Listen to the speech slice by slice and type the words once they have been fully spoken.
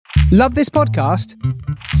Love this podcast?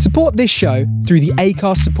 Support this show through the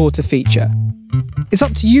Acast supporter feature. It's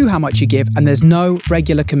up to you how much you give, and there's no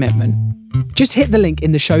regular commitment. Just hit the link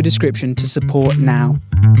in the show description to support now.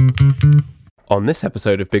 On this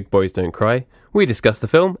episode of Big Boys Don't Cry, we discuss the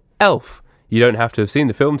film Elf. You don't have to have seen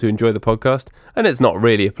the film to enjoy the podcast, and it's not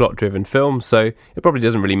really a plot-driven film, so it probably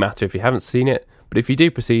doesn't really matter if you haven't seen it, but if you do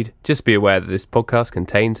proceed, just be aware that this podcast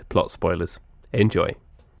contains plot spoilers. Enjoy.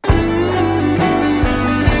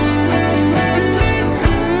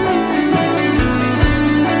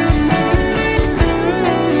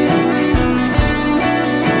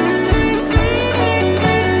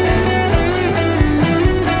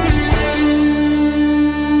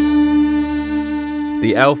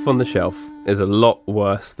 The Elf on the Shelf is a lot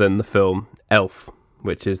worse than the film Elf,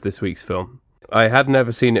 which is this week's film. I had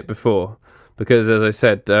never seen it before because, as I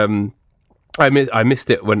said, I missed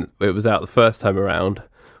it when it was out the first time around,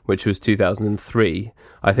 which was 2003.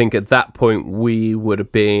 I think at that point we would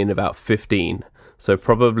have been about 15, so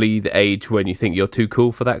probably the age when you think you're too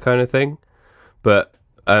cool for that kind of thing. But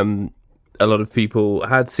a lot of people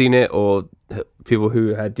had seen it, or people who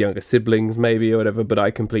had younger siblings maybe or whatever, but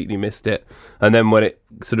I completely missed it. And then when it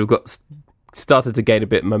sort of started to gain a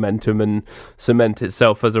bit of momentum and cement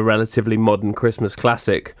itself as a relatively modern Christmas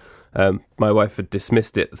classic, my wife had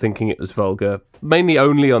dismissed it, thinking it was vulgar, mainly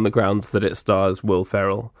only on the grounds that it stars Will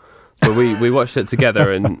Ferrell. But we watched it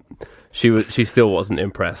together, and she still wasn't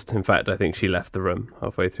impressed. In fact, I think she left the room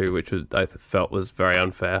halfway through, which I felt was very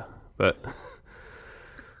unfair. But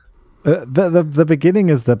the beginning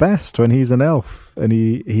is the best, when he's an elf and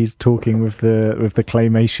he's talking with the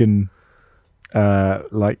claymation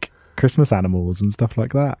like Christmas animals and stuff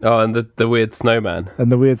like that. Oh, and the weird snowman.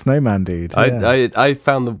 And the weird snowman dude. Yeah. I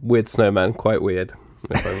found the weird snowman quite weird,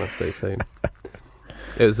 if I must say so.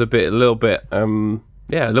 It was a little bit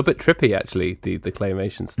trippy actually, the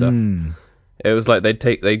claymation stuff. It was like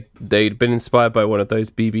they'd been inspired by one of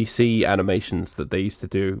those BBC animations that they used to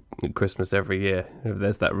do at Christmas every year.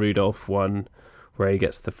 There's that Rudolph one where he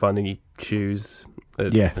gets the funny shoes.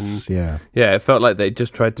 Yeah, it felt like they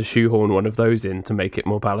just tried to shoehorn one of those in to make it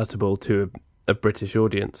more palatable to a British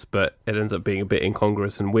audience, but it ends up being a bit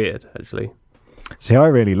incongruous and weird, actually. See, I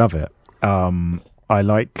really love it. I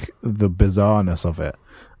like the bizarreness of it,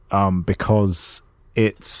 because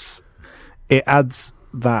it adds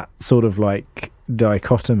that sort of like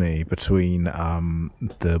dichotomy between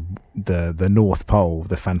the North Pole,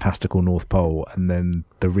 the fantastical North Pole, and then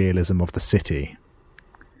the realism of the city,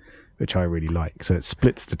 which I really like. So it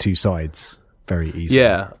splits the two sides very easily.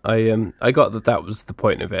 Yeah, I got that was the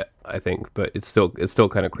point of it, I think, but it still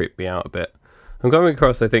kind of creeped me out a bit. I'm coming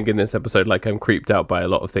across, I think, in this episode like I'm creeped out by a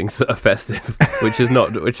lot of things that are festive, which is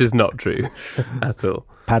not true at all.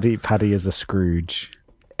 Paddy is a Scrooge.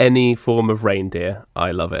 Any form of reindeer, I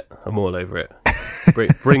love it. I'm all over it.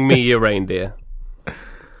 Bring me your reindeer.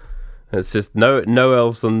 It's just no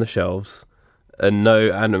elves on the shelves, and no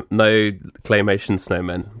claymation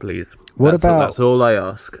snowmen, please. That's all I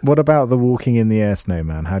ask. What about the walking in the air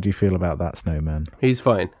snowman? How do you feel about that snowman? He's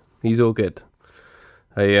fine. He's all good.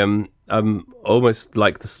 I'm almost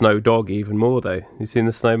like the snow dog even more, though. You seen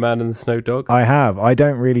the snowman and the snow dog? I have. I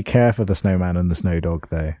don't really care for the snowman and the snow dog,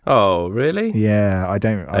 though. Oh, really? Yeah, I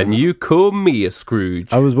don't. And you call me a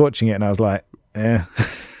Scrooge? I was watching it and I was like, eh.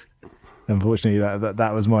 Unfortunately,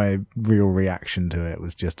 that was my real reaction to it.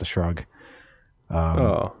 Was just a shrug.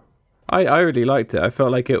 I really liked it. I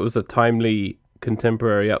felt like it was a timely,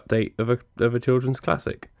 contemporary update of a children's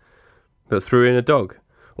classic, but threw in a dog.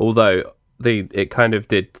 Although it kind of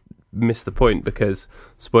did miss the point, because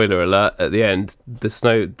spoiler alert, at the end the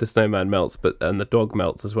snowman melts, and the dog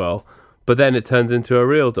melts as well, but then it turns into a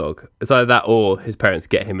real dog. It's either that or his parents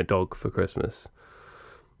get him a dog for Christmas.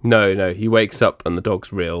 No, he wakes up and the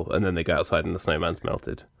dog's real, and then they go outside and the snowman's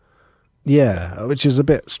melted. Yeah, which is a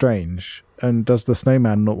bit strange. And does the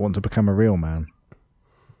snowman not want to become a real man?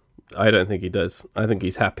 I don't think he does. I think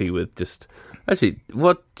he's happy with just... Actually,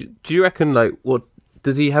 what do you reckon, like, what...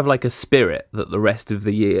 Does he have like a spirit that the rest of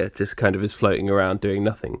the year just kind of is floating around doing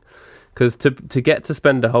nothing? Because to get to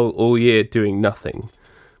spend all year doing nothing,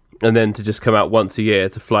 and then to just come out once a year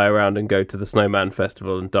to fly around and go to the Snowman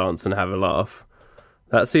Festival and dance and have a laugh,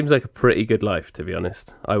 that seems like a pretty good life, to be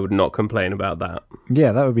honest. I would not complain about that.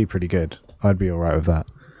 Yeah, that would be pretty good. I'd be all right with that.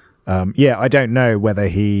 I don't know whether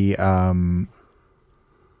he...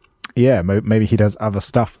 maybe he does other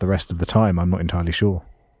stuff the rest of the time. I'm not entirely sure.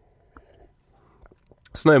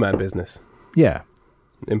 Snowman business. Yeah.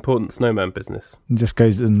 Important snowman business. He just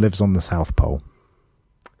goes and lives on the South Pole.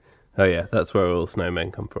 Oh yeah, that's where all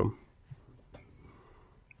snowmen come from.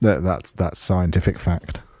 That's scientific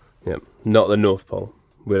fact. Yep. Not the North Pole,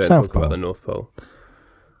 We don't South talk about Pole. the North Pole.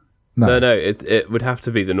 No. No, it would have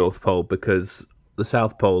to be the North Pole because the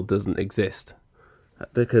South Pole doesn't exist.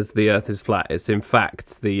 Because the Earth is flat. It's in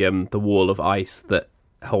fact the wall of ice that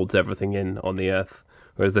holds everything in on the Earth,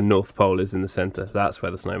 whereas the North Pole is in the centre. That's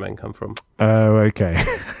where the snowmen come from. Oh, okay.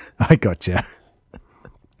 I gotcha.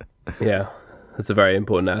 Yeah, that's a very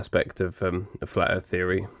important aspect of flat Earth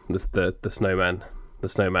theory. The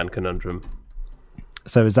snowman conundrum.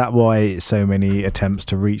 So is that why so many attempts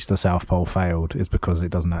to reach the South Pole failed? Is because it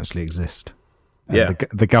doesn't actually exist? And Yeah.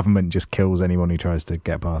 the government just kills anyone who tries to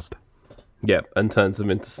get past. Yeah, and turns them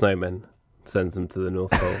into snowmen, sends them to the North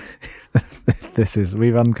Pole.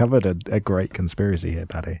 We've uncovered a great conspiracy here,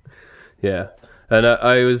 Paddy. Yeah, and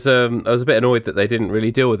I was a bit annoyed that they didn't really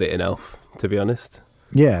deal with it in Elf, to be honest.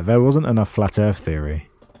 Yeah, there wasn't enough flat Earth theory.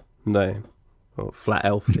 No, or flat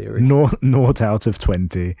Elf theory. Naught out of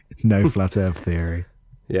 20. No flat Earth theory.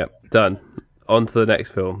 Yep, done. On to the next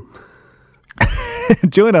film.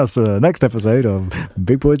 Join us for the next episode of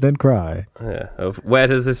Big Boys Don't Cry. Yeah, of where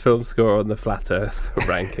does this film score on the flat Earth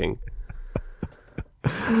ranking?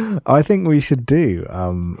 I think we should do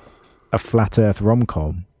a flat Earth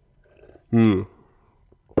rom-com.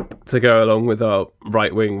 To go along with our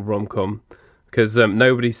right-wing rom-com, because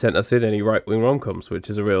nobody sent us in any right-wing rom-coms, which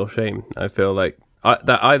is a real shame. I feel like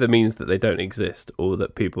that either means that they don't exist or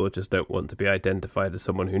that people just don't want to be identified as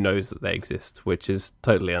someone who knows that they exist, which is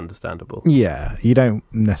totally understandable. Yeah, you don't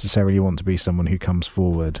necessarily want to be someone who comes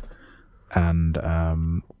forward and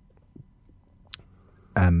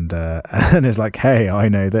is like, hey, I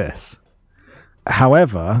know this.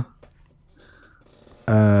 However,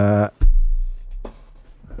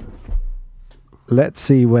 let's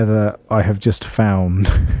see whether I have just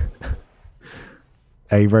found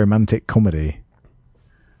a romantic comedy.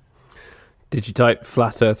 Did you type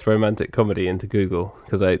flat Earth romantic comedy into Google?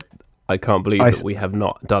 Because I can't believe that we have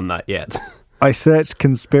not done that yet. I searched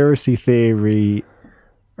conspiracy theory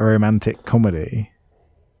romantic comedy.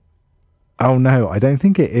 Oh no, I don't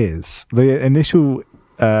think it is. The initial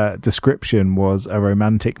description was a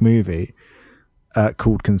romantic movie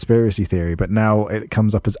called Conspiracy Theory, but now it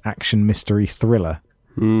comes up as action mystery thriller.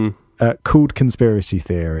 Called Conspiracy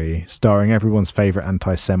Theory, starring everyone's favourite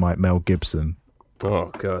anti-Semite Mel Gibson.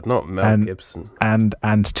 Oh god, not Mel Gibson. And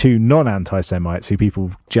two non-anti-Semites who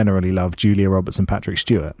people generally love, Julia Roberts and Patrick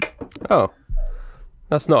Stewart. Oh,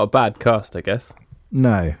 that's not a bad cast, I guess.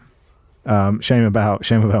 No. Shame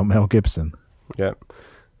about Mel Gibson. Yeah.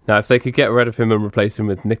 Now, if they could get rid of him and replace him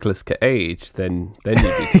with Nicolas Cage, then you'd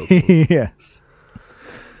be talking. Yes.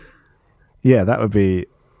 Yeah, that would be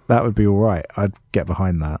all right. I'd get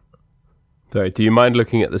behind that. Sorry, do you mind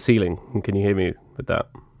looking at the ceiling? Can you hear me with that?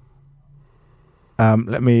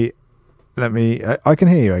 Let me. I can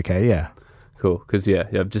hear you. Okay, yeah. Cool. Because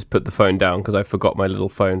I've just put the phone down because I forgot my little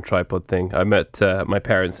phone tripod thing. I'm at my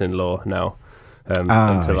parents-in-law now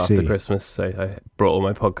until after Christmas, so I brought all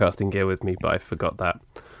my podcasting gear with me, but I forgot that.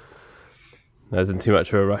 I was in too much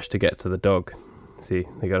of a rush to get to the dog. See,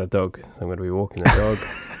 they got a dog, so I'm going to be walking the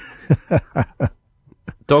dog.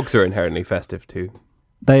 Dogs are inherently festive too.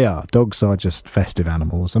 They are. Dogs are just festive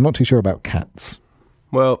animals. I'm not too sure about cats.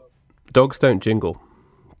 Well, dogs don't jingle.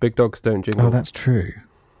 Big dogs don't jingle. Oh, that's true.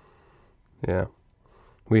 Yeah.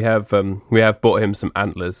 We have bought him some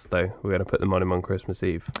antlers, though. We're going to put them on him on Christmas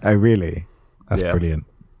Eve. Oh, really? That's brilliant.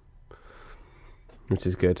 Which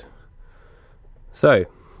is good. So,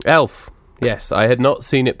 Elf. Yes, I had not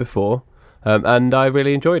seen it before, and I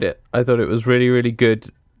really enjoyed it. I thought it was really, really good,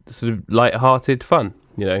 sort of light-hearted fun,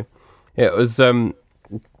 you know. It was,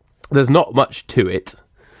 there's not much to it,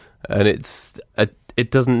 and it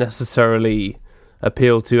doesn't necessarily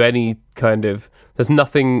appeal to any kind of... There's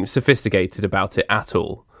nothing sophisticated about it at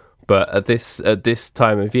all. But at this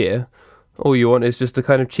time of year, all you want is just a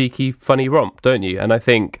kind of cheeky, funny romp, don't you? And I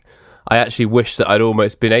think I actually wish that I'd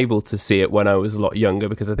almost been able to see it when I was a lot younger,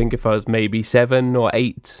 because I think if I was maybe 7 or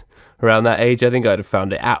 8, around that age, I think I'd have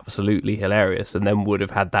found it absolutely hilarious and then would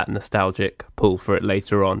have had that nostalgic pull for it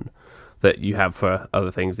later on that you have for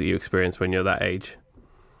other things that you experience when you're that age.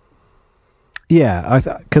 Yeah,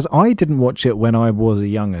 because I didn't watch it when I was a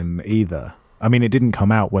young'un either. I mean, it didn't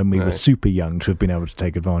come out when we were super young to have been able to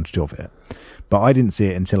take advantage of it. But I didn't see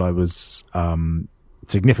it until I was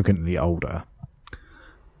significantly older.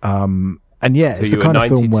 And yeah, so it's the kind of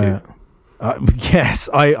film where... yes,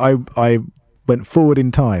 I went forward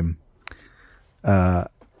in time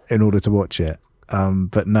in order to watch it.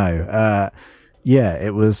 But no, yeah,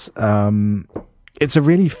 it was... it's a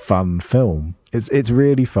really fun film. It's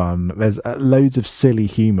really fun. There's loads of silly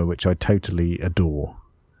humour, which I totally adore.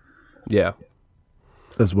 Yeah.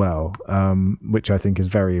 As well, which I think is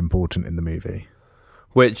very important in the movie.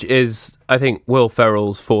 which is, I think, Will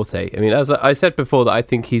Ferrell's forte. I mean, as I said before, that I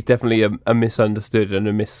think he's definitely a misunderstood and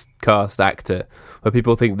a miscast actor, where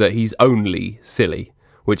people think that he's only silly,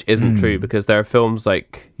 which isn't true, because there are films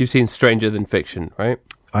like, you've seen Stranger Than Fiction, right?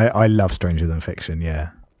 I love Stranger Than Fiction, yeah.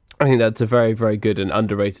 I think that's a very, very good and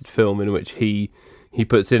underrated film in which he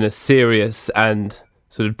puts in a serious and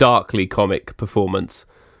sort of darkly comic performance.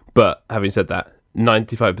 But having said that,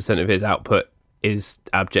 95% of his output is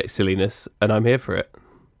abject silliness, and I'm here for it.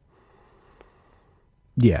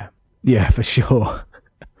 Yeah, for sure.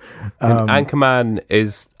 And Anchorman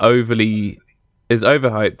is overhyped,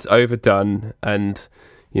 overdone, and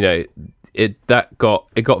you know it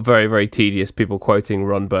got very, very tedious. People quoting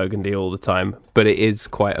Ron Burgundy all the time, but it is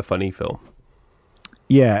quite a funny film.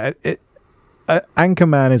 Yeah,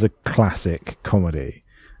 Anchorman is a classic comedy,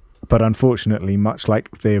 but unfortunately, much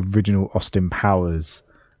like the original Austin Powers,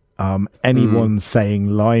 anyone saying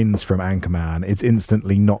lines from Anchorman is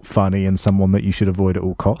instantly not funny and someone that you should avoid at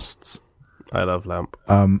all costs. I love Lamp.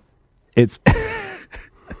 It's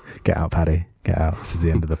get out, Paddy. Get out. This is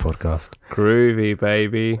the end of the podcast. Groovy,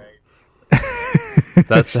 baby.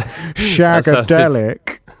 That's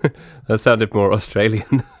shagadelic. That sounded more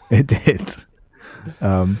Australian. It did.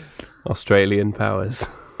 Australian Powers.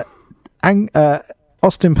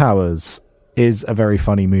 Austin Powers is a very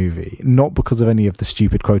funny movie, not because of any of the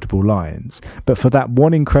stupid quotable lines, but for that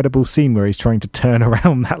one incredible scene where he's trying to turn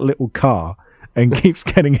around that little car and keeps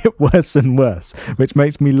getting it worse and worse, which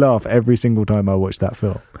makes me laugh every single time I watch that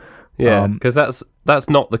film. Yeah, because that's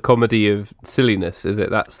not the comedy of silliness, is it?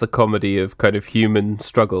 That's the comedy of kind of human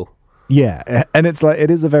struggle. Yeah, and it's like,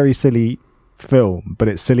 it is a very silly film, but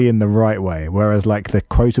it's silly in the right way, whereas like the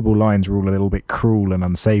quotable lines are all a little bit cruel and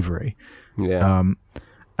unsavory. Yeah.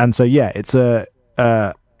 And so, yeah, it's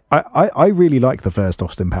I really like the first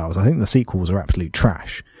Austin Powers. I think the sequels are absolute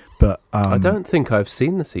trash. But I don't think I've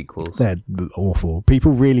seen the sequels. They're awful.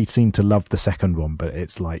 People really seem to love the second one, but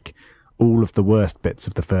it's like all of the worst bits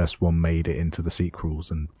of the first one made it into the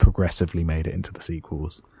sequels and progressively made it into the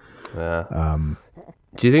sequels. Yeah.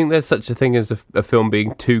 Do you think there's such a thing as a film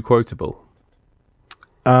being too quotable?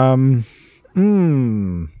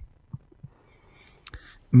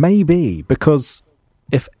 Maybe, because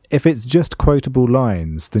if it's just quotable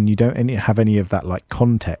lines, then you don't have any of that like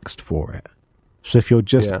context for it. So if you're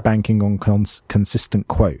just banking on consistent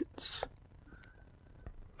quotes,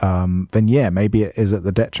 then yeah, maybe it is at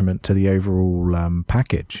the detriment to the overall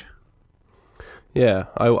package. Yeah,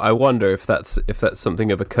 I wonder if that's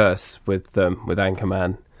something of a curse with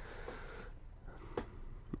Anchorman.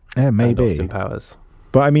 Yeah, maybe. And Austin Powers.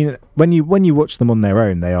 But I mean, when you watch them on their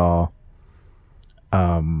own, they are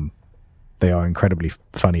incredibly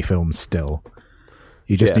funny films still.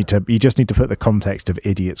 You just need to put the context of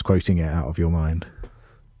idiots quoting it out of your mind.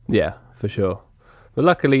 Yeah, for sure. But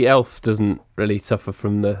luckily, Elf doesn't really suffer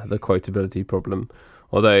from the quotability problem.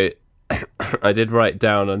 Although I did write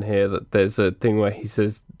down on here that there's a thing where he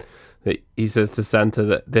says to Santa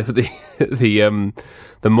that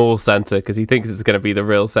the mall Santa, because he thinks it's going to be the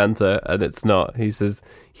real Santa and it's not. He says,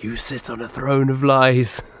 "You sit on a throne of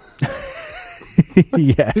lies."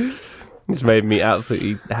 Yes, which made me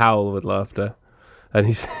absolutely howl with laughter. And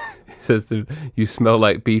he says to him, "You smell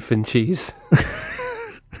like beef and cheese."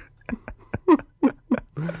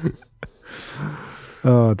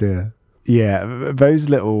 Oh dear. Yeah, those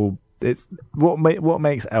little. It's what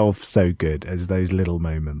makes Elf so good is those little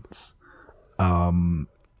moments.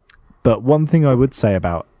 But one thing I would say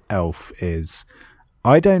about Elf is,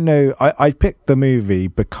 I don't know. I picked the movie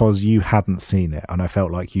because you hadn't seen it, and I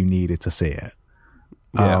felt like you needed to see it.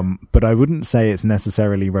 Yeah. But I wouldn't say it's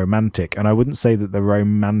necessarily romantic, and I wouldn't say that the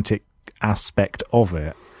romantic aspect of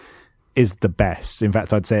it is the best. In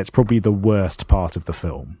fact, I'd say it's probably the worst part of the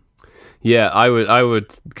film. Yeah, I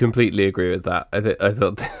would completely agree with that. I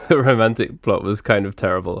thought the romantic plot was kind of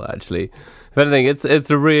terrible, actually. If anything,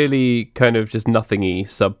 it's a really kind of just nothingy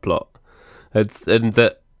subplot. And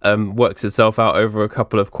that works itself out over a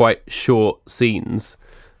couple of quite short scenes,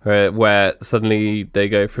 where suddenly they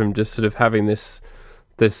go from just sort of having this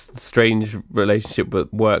strange relationship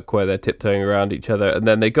with work where they're tiptoeing around each other, and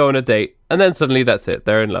then they go on a date, and then suddenly that's it,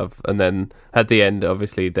 they're in love, and then at the end,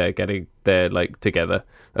 obviously they're like together,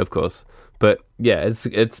 of course. But yeah,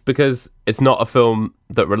 it's because it's not a film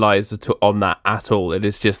that relies on that at all. It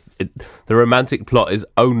is just the romantic plot is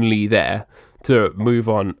only there to move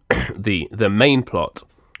on the main plot,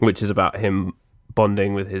 which is about him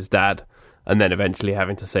bonding with his dad, and then eventually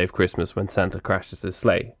having to save Christmas when Santa crashes his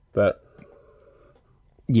sleigh. But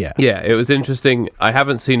Yeah. Yeah, it was interesting. I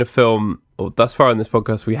haven't seen a film, or thus far on this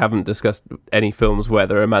podcast, we haven't discussed any films where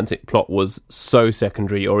the romantic plot was so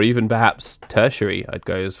secondary, or even perhaps tertiary, I'd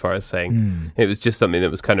go as far as saying. It was just something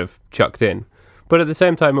that was kind of chucked in. But at the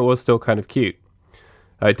same time, it was still kind of cute.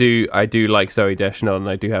 I do like Zooey Deschanel, and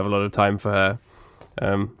I do have a lot of time for her,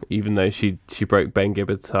 even though she broke Ben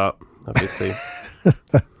Gibbard's heart, obviously.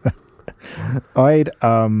 I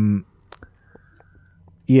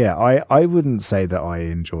wouldn't say that I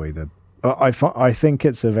enjoy the. I think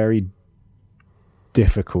it's a very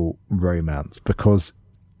difficult romance because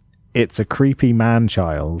it's a creepy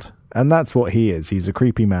man-child, and that's what he is. He's a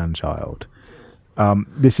creepy man-child.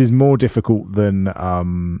 This is more difficult than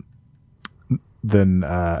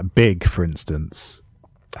Big, for instance,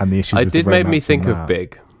 and the issues. It did make me think of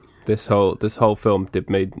Big. This whole film did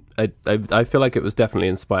made. I feel like it was definitely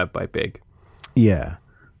inspired by Big. Yeah.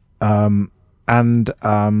 And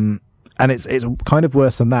it's kind of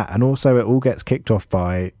worse than that. And also it all gets kicked off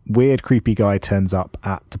by weird creepy guy turns up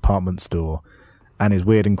at department store and is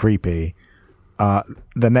weird and creepy. The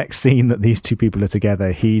next scene that these two people are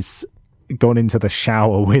together, he's gone into the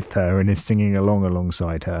shower with her and is singing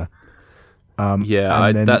alongside her.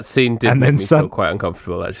 That scene did make me feel quite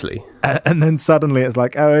uncomfortable, actually. And then suddenly it's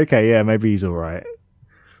like, oh, okay, yeah, maybe he's all right.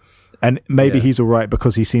 And maybe he's all right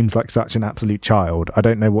because he seems like such an absolute child. I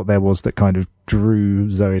don't know what there was that kind of drew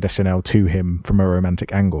Zooey Deschanel to him from a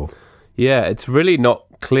romantic angle. Yeah, it's really not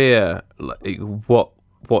clear like, what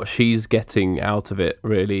she's getting out of it,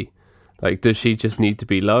 really. Like, does she just need to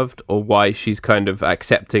be loved, or why she's kind of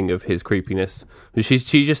accepting of his creepiness? She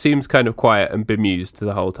just seems kind of quiet and bemused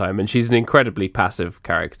the whole time, and she's an incredibly passive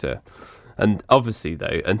character. And obviously,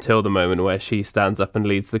 though, until the moment where she stands up and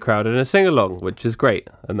leads the crowd in a sing-along, which is great.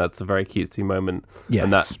 And that's a very cutesy moment. Yes.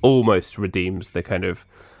 And that almost redeems the kind of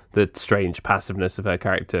the strange passiveness of her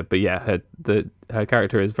character. But yeah, her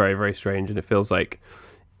character is very, very strange. And it feels like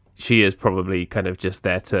she is probably kind of just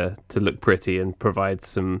there to look pretty and provide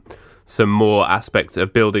some more aspects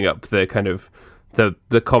of building up the kind of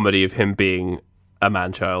the comedy of him being a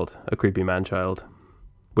man-child, a creepy man-child.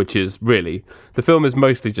 Which is really, the film is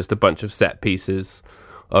mostly just a bunch of set pieces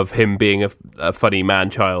of him being a funny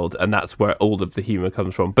man-child, and that's where all of the humour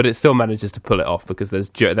comes from. But it still manages to pull it off because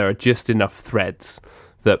there are just enough threads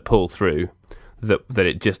that pull through that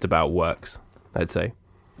it just about works, I'd say.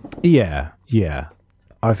 Yeah.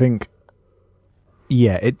 I think,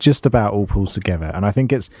 it just about all pulls together. And I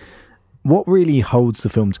think it's, what really holds the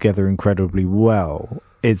film together incredibly well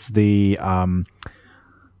is the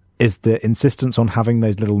insistence on having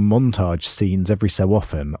those little montage scenes every so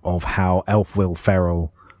often of how Elf Will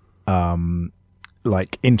Ferrell interacts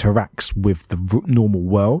with the normal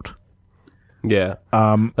world. Yeah.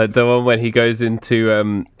 Like the one when he goes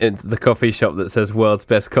into the coffee shop that says world's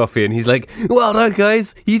best coffee and he's like, well done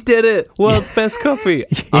guys, you did it, world's best coffee.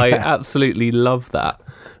 Yeah. I absolutely love that.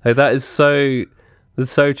 Like, that is so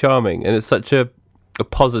charming, and it's such a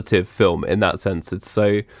positive film in that sense.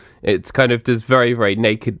 It's kind of just very, very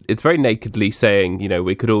naked. It's very nakedly saying,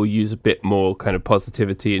 we could all use a bit more kind of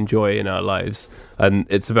positivity and joy in our lives. And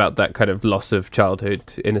it's about that kind of loss of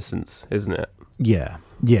childhood innocence, isn't it? Yeah.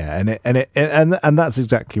 And that's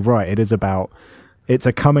exactly right. It's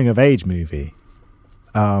a coming of age movie,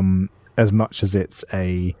 as much as it's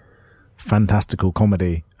a fantastical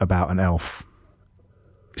comedy about an elf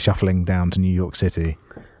shuffling down to New York City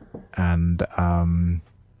and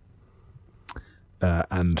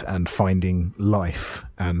finding life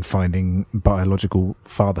and finding biological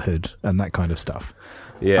fatherhood and that kind of stuff.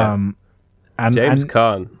 Yeah. James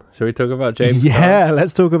Caan. Shall we talk about James Caan? Yeah,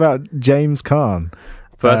 let's talk about James Caan.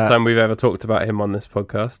 First time we've ever talked about him on this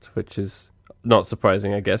podcast, which is not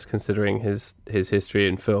surprising, I guess, considering his history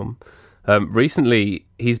in film. Recently,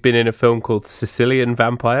 he's been in a film called Sicilian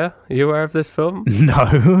Vampire. Are you aware of this film?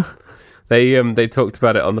 No. They talked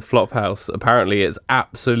about it on the Flophouse. Apparently, it's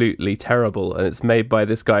absolutely terrible, and it's made by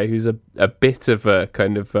this guy who's a bit of a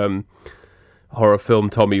kind of horror film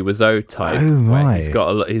Tommy Wiseau type. Oh my!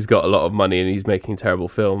 He's got a lot of money and he's making terrible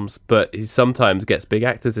films, but he sometimes gets big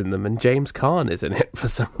actors in them. And James Caan is in it for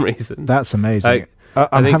some reason. That's amazing.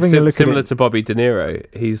 I think having a look similar to Bobby De Niro.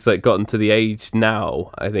 He's gotten to the age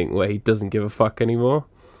now, I think, where he doesn't give a fuck anymore.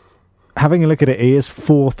 Having a look at it, he is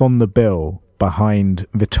fourth on the bill behind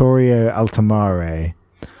Vittorio Altamare,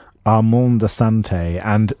 Armand Assante,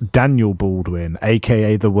 and Daniel Baldwin,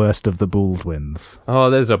 aka the worst of the Baldwins. Oh,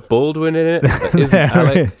 there's a Baldwin in it? Isn't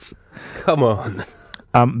Alec? Is. Come on.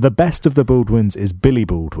 The best of the Baldwins is Billy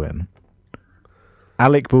Baldwin.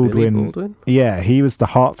 Alec Baldwin. Billy Baldwin? Yeah, he was the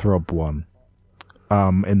heartthrob one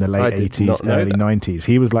in the late 80s, early 90s.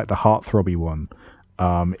 He was like the heartthrobby one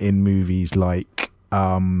in movies like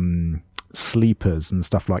Sleepers and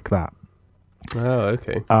stuff like that. Oh,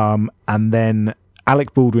 okay. And then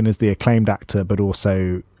Alec Baldwin is the acclaimed actor, but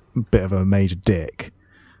also a bit of a major dick.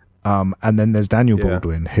 And then there's Daniel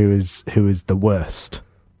Baldwin, who is the worst.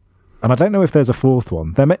 And I don't know if there's a fourth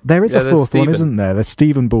one. There is a fourth one, isn't there? There's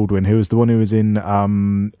Stephen Baldwin, who is the one who was in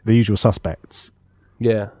The Usual Suspects.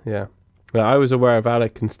 Yeah. Well, I was aware of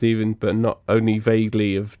Alec and Stephen, but not only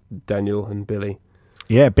vaguely of Daniel and Billy.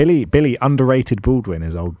 Yeah, Billy, underrated Baldwin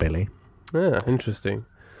is old Billy. Yeah, interesting.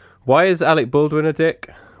 Why is Alec Baldwin a dick?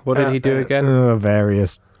 What did he do again?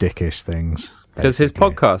 Various dickish things. Because his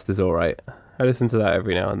podcast is all right. I listen to that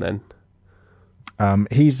every now and then.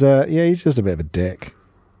 He's just a bit of a dick.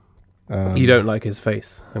 You don't like his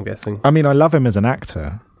face, I'm guessing. I mean, I love him as an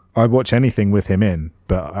actor. I'd watch anything with him in,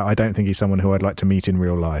 but I don't think he's someone who I'd like to meet in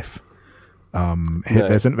real life. No.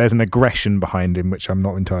 There's an aggression behind him which I'm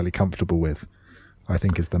not entirely comfortable with, I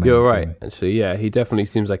think is the main You're right, thing. actually. Yeah, he definitely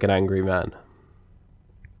seems like an angry man.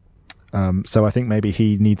 So I think maybe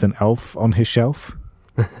he needs an elf on his shelf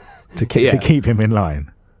to keep him in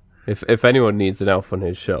line. If anyone needs an elf on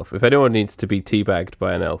his shelf, if anyone needs to be teabagged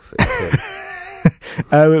by an elf, it's him.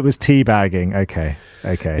 Oh, it was teabagging. Okay.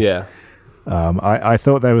 Yeah. I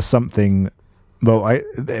thought there was something. Well,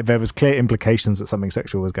 there was clear implications that something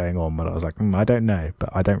sexual was going on, but I was like, I don't know, but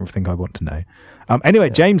I don't think I want to know. Anyway,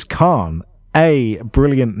 yeah. James Caan, a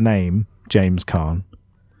brilliant name, James Caan.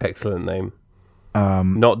 Excellent name.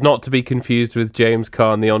 Not to be confused with James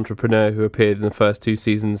Caan, the entrepreneur who appeared in the first 2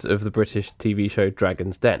 seasons of the British TV show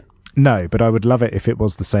Dragon's Den. No, but I would love it if it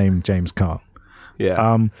was the same James Caan.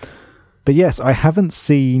 Yeah. But yes, I haven't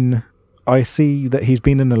seen. I see that he's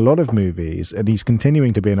been in a lot of movies, and he's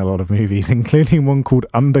continuing to be in a lot of movies, including one called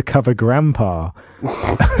Undercover Grandpa.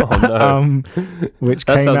 Oh no! Which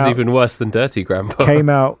that sounds even worse than Dirty Grandpa. Came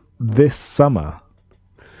out this summer,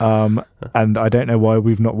 and I don't know why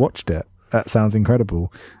we've not watched it. That sounds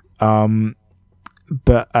incredible. But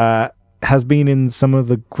has been in some of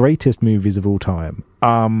the greatest movies of all time.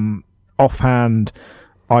 Offhand,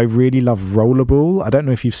 I really love Rollerball. I don't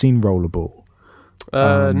know if you've seen Rollerball.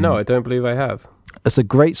 No, I don't believe I have. It's a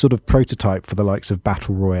great sort of prototype for the likes of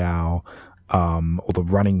Battle Royale or The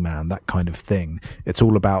Running Man, that kind of thing. It's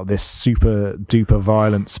all about this super duper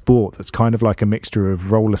violent sport that's kind of like a mixture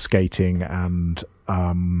of roller skating and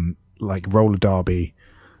like roller derby,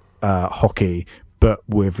 hockey, but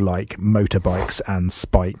with like motorbikes and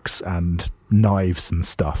spikes and knives and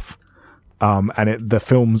stuff. And the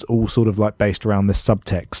film's all sort of like based around this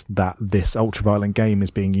subtext that this ultra-violent game is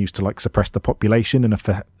being used to like suppress the population in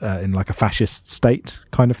like a fascist state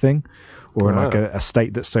kind of thing, or in like a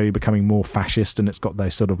state that's slowly becoming more fascist, and it's got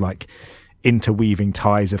those sort of like interweaving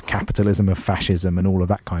ties of capitalism, of fascism, and all of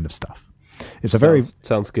that kind of stuff.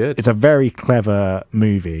 Sounds good. It's a very clever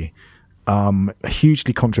movie.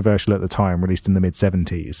 Hugely controversial at the time, released in the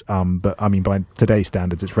mid-70s. But I mean, by today's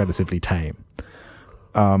standards, it's relatively tame.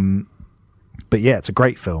 But yeah, it's a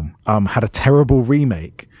great film. Had a terrible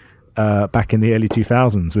remake back in the early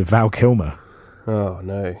 2000s with Val Kilmer. Oh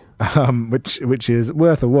no! Which is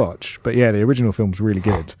worth a watch. But yeah, the original film's really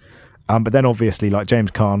good. But then obviously, like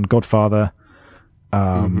James Caan, Godfather,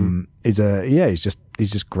 he's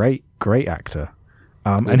just great actor.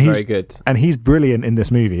 And he's very good. And he's brilliant in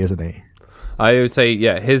this movie, isn't he? I would say,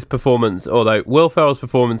 yeah, his performance, although Will Ferrell's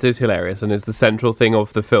performance is hilarious and is the central thing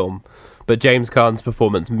of the film, but James Caan's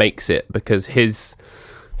performance makes it because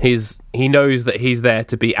he knows that he's there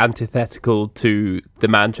to be antithetical to the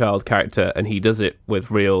man-child character, and he does it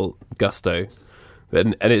with real gusto.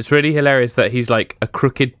 And it's really hilarious that he's like a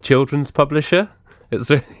crooked children's publisher.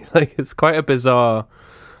 It's really, like, it's quite a bizarre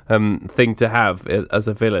thing to have as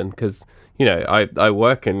a villain, because you know, I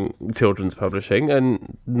work in children's publishing,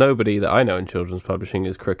 and nobody that I know in children's publishing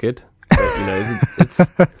is crooked. But, you know,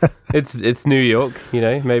 it's New York. You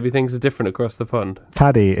know, maybe things are different across the pond.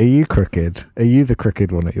 Paddy, are you crooked? Are you the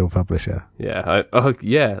crooked one at your publisher? Yeah,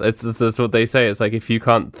 that's what they say. It's like, if you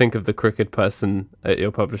can't think of the crooked person at your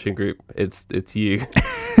publishing group, it's you.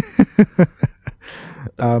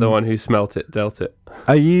 The one who smelt it, dealt it.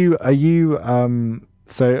 Are you?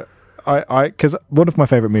 So. Because one of my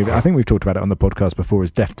favourite movies, I think we've talked about it on the podcast before, is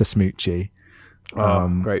Death to Smoochy.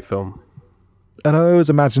 Great film. And I always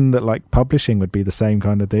imagined that like publishing would be the same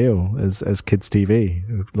kind of deal as kids'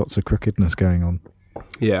 TV, lots of crookedness going on.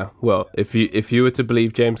 Yeah, well, if you were to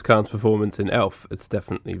believe James Caan's performance in Elf, it's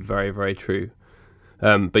definitely very, very true.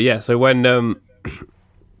 But yeah, so when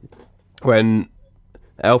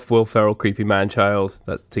Elf Will Ferrell, creepy man-child,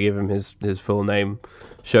 that's to give him his full name,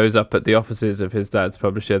 shows up at the offices of his dad's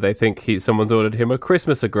publisher, they think someone's ordered him a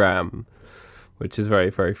Christmasogram, which is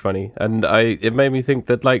very, very funny. And it made me think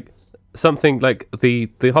that, like, something like the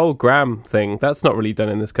whole Gram thing, that's not really done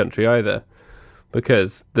in this country either,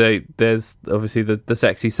 because there's obviously the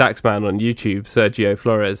sexy sax man on YouTube, Sergio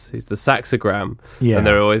Flores, who's the saxogram, and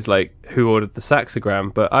they're always like, who ordered the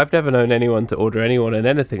saxogram? But I've never known anyone to order anyone and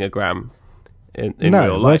anything a gram in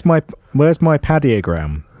real life. Where's my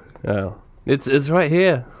padiogram? Oh, it's right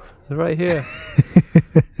here. Right here.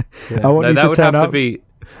 I want you to turn up. It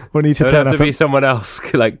would have to be someone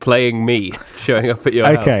else, like playing me, showing up at your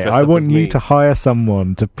house. Okay, I want you to hire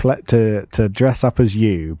someone to dress up as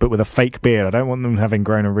you, but with a fake beard. I don't want them having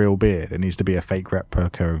grown a real beard. It needs to be a fake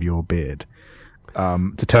replica of your beard.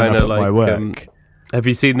 To turn up at my work. Have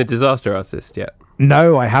you seen The Disaster Artist yet?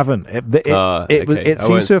 No, I haven't. It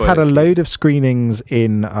seems to have had a load of screenings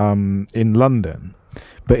in London.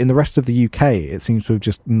 But in the rest of the UK, it seems to have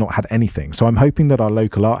just not had anything. So I'm hoping that our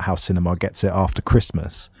local art house cinema gets it after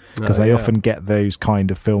Christmas, because they often get those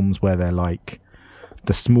kind of films where they're like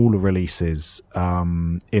the smaller releases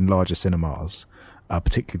in larger cinemas,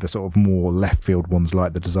 particularly the sort of more left field ones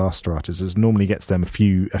like The Disaster Artist. It normally gets them a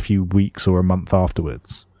few weeks or a month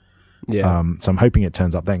afterwards. Yeah. So I'm hoping it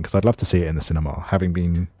turns up then, because I'd love to see it in the cinema, having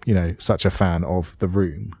been, such a fan of The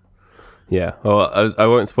Room. Yeah, well, I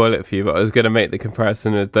won't spoil it for you, but I was going to make the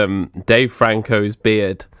comparison with Dave Franco's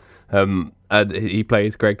beard. And he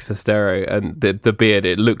plays Greg Sestero, and the beard,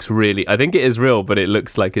 it looks really... I think it is real, but it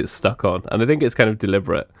looks like it's stuck on. And I think it's kind of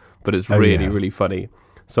deliberate, but it's really funny.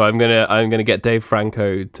 So I'm gonna get Dave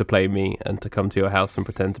Franco to play me and to come to your house and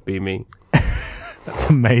pretend to be me. That's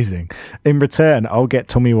amazing. In return, I'll get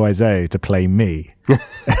Tommy Wiseau to play me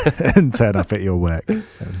and turn up at your work.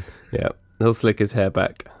 Yeah, he'll slick his hair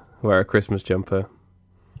back. Wear a Christmas jumper.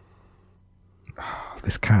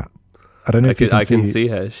 This cat. I don't know if you can see. I can see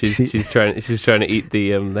her. She's trying to eat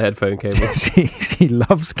the headphone cable. she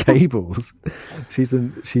loves cables. She's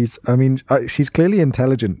clearly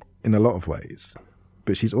intelligent in a lot of ways,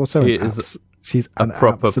 but she's also she's a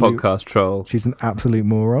proper podcast troll. She's an absolute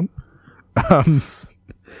moron.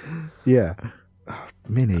 Yeah,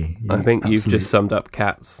 Minnie. I think you've just summed up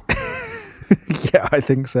Cats. Yeah, I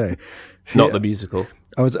think so. Not the musical.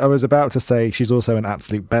 I was about to say she's also an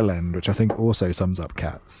absolute bellend, which I think also sums up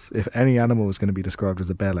Cats. If any animal was going to be described as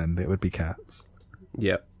a bellend, it would be cats.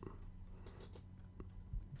 Yep.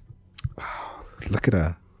 Look at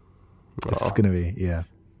her. This is going to be, yeah.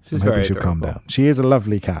 She's I'm hoping very she'll calm down. She is a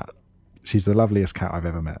lovely cat. She's the loveliest cat I've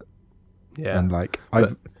ever met. Yeah. And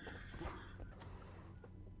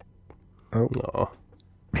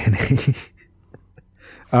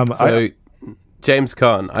James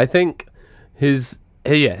Caan, I think his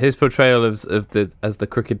portrayal as the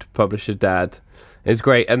crooked publisher dad is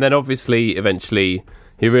great, and then obviously eventually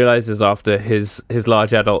he realizes after his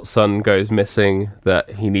large adult son goes missing that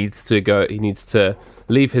he needs to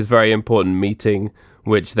leave his very important meeting,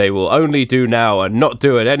 which they will only do now and not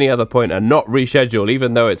do at any other point and not reschedule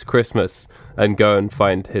even though it's Christmas, and go and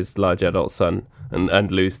find his large adult son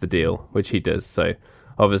and lose the deal, which he does. So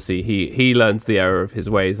obviously he learns the error of his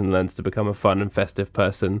ways and learns to become a fun and festive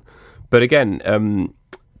person. But again,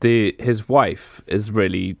 his wife is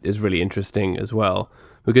really interesting as well,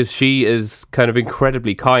 because she is kind of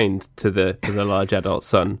incredibly kind to the large adult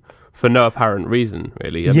son for no apparent reason,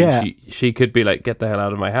 really. I mean, she could be like, get the hell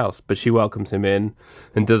out of my house, but she welcomes him in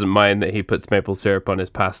and doesn't mind that he puts maple syrup on his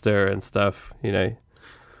pasta and stuff,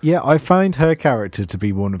 Yeah, I find her character to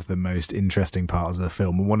be one of the most interesting parts of the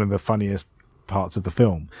film, and one of the funniest parts of the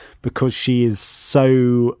film, because she is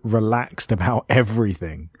so relaxed about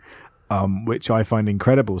everything. Which I find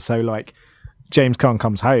incredible. So, like, James Caan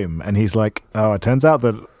comes home and he's like, oh, it turns out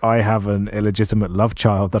that I have an illegitimate love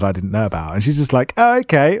child that I didn't know about. And she's just like, oh,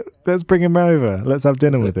 okay, let's bring him over. Let's have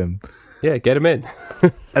dinner with him. Yeah, get him in.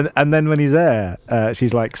 and then when he's there,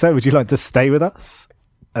 she's like, so would you like to stay with us?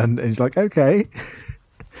 And he's like, okay.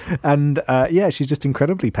 And she's just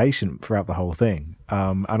incredibly patient throughout the whole thing.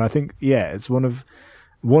 And I think, it's one of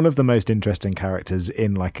the most interesting characters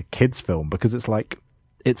in like a kid's film, because it's like,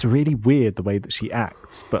 it's really weird the way that she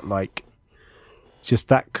acts, but like just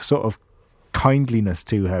that sort of kindliness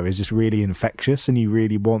to her is just really infectious, and you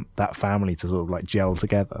really want that family to sort of like gel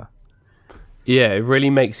together. Yeah, it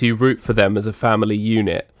really makes you root for them as a family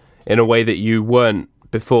unit in a way that you weren't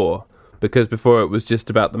before, because before it was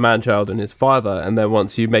just about the man-child and his father, and then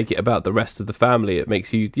once you make it about the rest of the family, it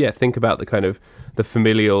makes you think about the kind of the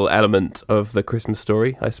familial element of the Christmas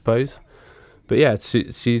story, I suppose. But yeah,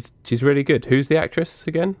 she's really good. Who's the actress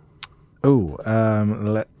again? Oh,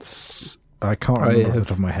 I can't remember off the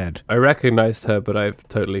top of my head. I recognised her, but I've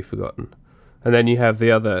totally forgotten. And then you have the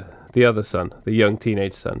other son, the young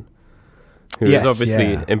teenage son, who is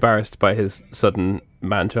obviously embarrassed by his sudden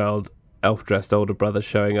man-child elf-dressed older brother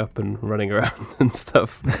showing up and running around and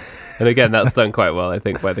stuff. And again, that's done quite well, I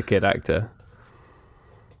think, by the kid actor.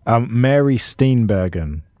 Mary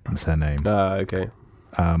Steenburgen, that's her name. Okay.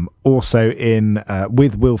 Also in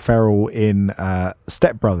with Will Ferrell in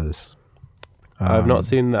Step Brothers. I've not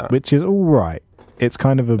seen that. Which is all right. It's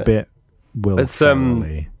kind of a bit Will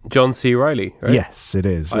Ferrell-y. John C. Reilly, right? Yes, it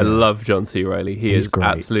is. I love John C. Reilly. He's great.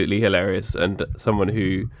 Absolutely hilarious and someone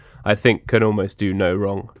who I think can almost do no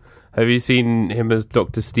wrong. Have you seen him as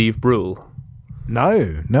Dr. Steve Brule?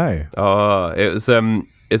 No. Oh, it's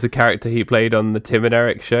a character he played on the Tim and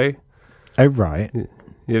Eric show. Oh, right.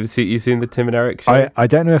 You seen the Tim and Eric show? I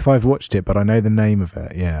don't know if I've watched it, but I know the name of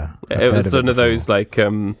it. Yeah, it was one of those like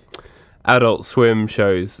Adult Swim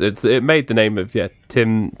shows. It made the name of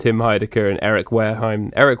Tim Heidecker and Eric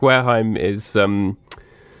Wareheim. Eric Wareheim is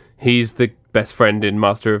he's the best friend in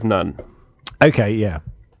Master of None. Okay, yeah.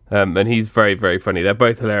 And he's very, very funny. They're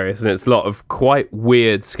both hilarious, and it's a lot of quite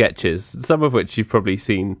weird sketches, some of which you've probably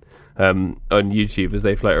seen on YouTube as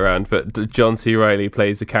they float around. But John C. Reilly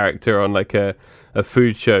plays a character on like a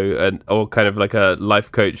food show, or kind of like a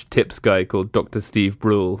life coach tips guy called Dr. Steve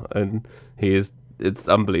Brule, and it's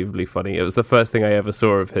unbelievably funny. It was the first thing I ever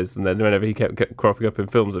saw of his, and then whenever he kept cropping up in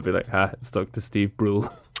films, I'd be like, it's Dr. Steve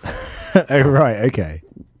Brule. Oh, right, okay.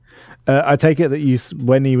 I take it that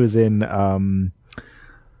when he was in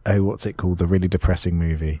what's it called? The really depressing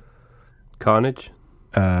movie. Carnage?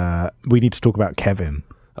 We need to talk about Kevin.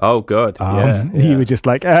 Oh, God. Yeah. You were just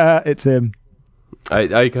like, it's him.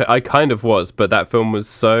 I kind of was, but that film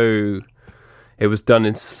was it was done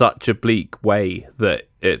in such a bleak way that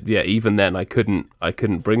even then I couldn't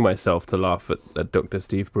bring myself to laugh at Dr.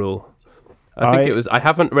 Steve Brule. I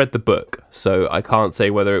haven't read the book, so I can't say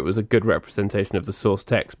whether it was a good representation of the source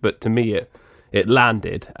text, but to me it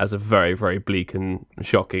landed as a very, very bleak and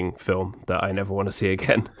shocking film that I never want to see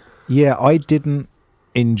again. Yeah, I didn't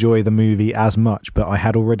enjoy the movie as much, but I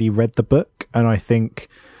had already read the book, and I think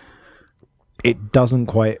it doesn't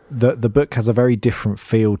quite... The book has a very different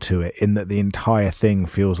feel to it, in that the entire thing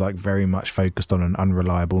feels like very much focused on an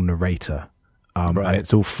unreliable narrator. Right. And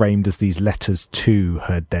it's all framed as these letters to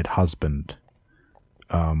her dead husband.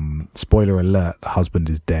 Spoiler alert, the husband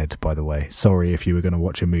is dead, by the way. Sorry if you were going to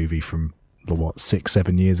watch a movie from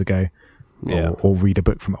 6-7 years ago, or read a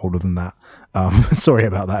book from older than that. Sorry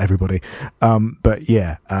about that, everybody. But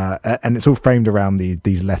yeah, and it's all framed around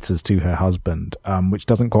these letters to her husband, which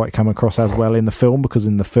doesn't quite come across as well in the film, because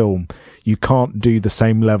in the film you can't do the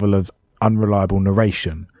same level of unreliable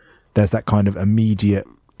narration. There's that kind of immediate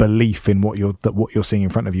belief in what you're seeing in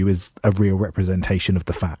front of you is a real representation of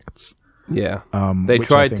the facts. Yeah, they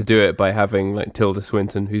tried to do it by having like Tilda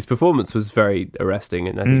Swinton, whose performance was very arresting,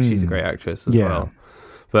 and I think she's a great actress as well.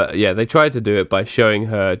 But yeah, they tried to do it by showing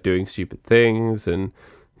her doing stupid things and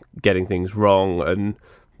getting things wrong and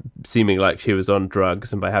seeming like she was on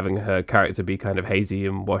drugs, and by having her character be kind of hazy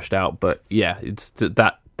and washed out. But yeah, it's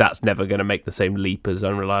that's never going to make the same leap as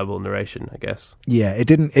unreliable narration, I guess. Yeah, it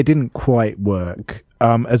didn't quite work.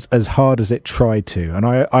 As hard as it tried to, and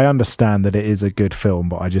I understand that it is a good film,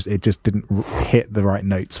 but it just didn't hit the right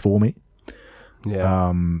notes for me.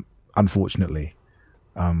 Yeah. Unfortunately,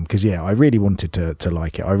 because I really wanted to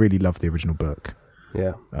like it. I really loved the original book.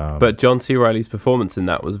 Yeah, but John C. Reilly's performance in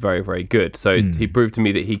that was very, very good. So he proved to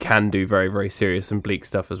me that he can do very, very serious and bleak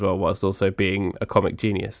stuff as well, whilst also being a comic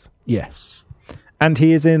genius. Yes, and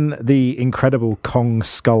he is in the incredible Kong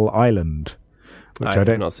Skull Island. Which I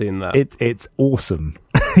have not seen that. It's awesome.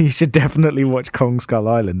 You should definitely watch Kong Skull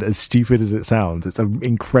Island. As stupid as it sounds, it's an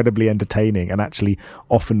incredibly entertaining and actually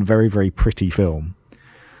often very, very pretty film.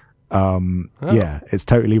 Yeah, it's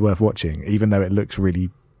totally worth watching, even though it looks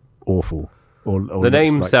really awful. Or the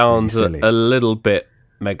name sounds really a little bit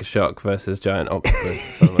Mega Shark versus Giant Octopus.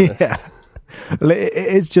 If I'm honest. Yeah. It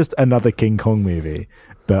is just another King Kong movie.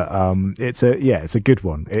 But it's a good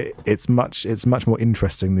one. It's much more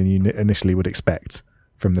interesting than you initially would expect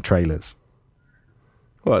from the trailers.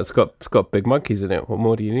 Well, it's got big monkeys in it. What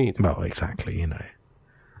more do you need? Well, exactly.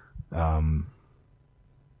 That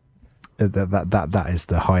is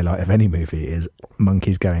the highlight of any movie, is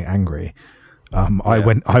monkeys going angry. I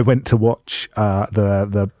went to watch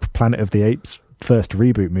the Planet of the Apes first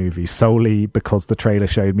reboot movie solely because the trailer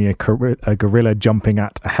showed me a gorilla jumping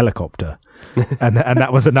at a helicopter. and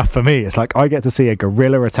that was enough for me. It's like, I get to see a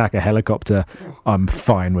gorilla attack a helicopter. I'm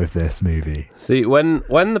fine with this movie. See, when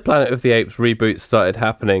the Planet of the Apes reboot started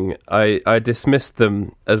happening, I dismissed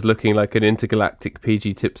them as looking like an intergalactic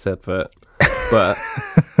PG Tips advert. But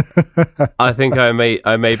I think I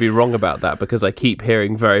may be wrong about that, because I keep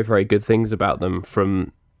hearing very, very good things about them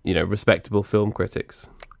from respectable film critics.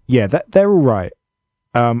 Yeah, they're all right.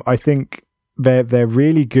 I think they're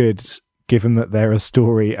really good, given that they're a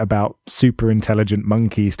story about super intelligent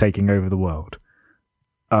monkeys taking over the world.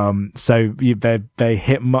 So they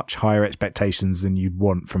hit much higher expectations than you'd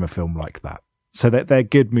want from a film like that. So they're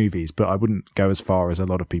good movies, but I wouldn't go as far as a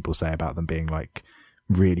lot of people say about them being like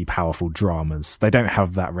really powerful dramas. They don't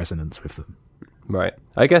have that resonance with them. Right.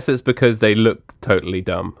 I guess it's because they look totally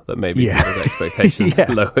dumb that maybe people's expectations are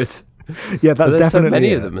lowered. Yeah, that's there's definitely so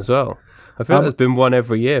many of them as well. I feel like there's been one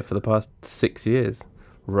every year for the past 6 years.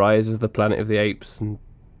 Rise of the Planet of the Apes and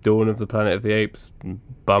Dawn of the Planet of the Apes and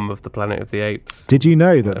Bum of the Planet of the Apes. Did you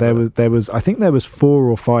know that there was I think there was 4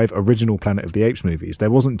 or 5 original Planet of the Apes movies. There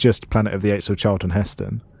wasn't just Planet of the Apes with Charlton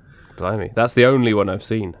Heston. Blimey. That's the only one I've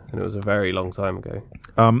seen, and it was a very long time ago.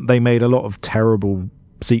 They made a lot of terrible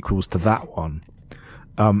sequels to that one.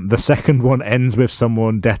 The second one ends with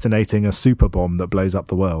someone detonating a super bomb that blows up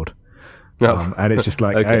the world. And it's just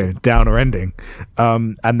like, okay. Downer ending.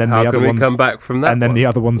 And then How the other can we ones come back from that. And then one? the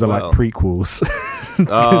other ones are like prequels. It's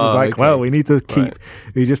like, well, we need to keep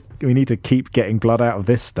we need to keep getting blood out of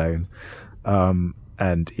this stone.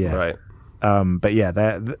 And yeah, right. But yeah,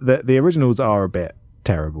 the originals are a bit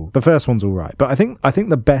terrible. The first one's all right, but I think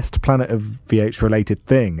the best Planet of the Apes related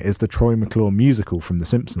thing is the Troy McClure musical from The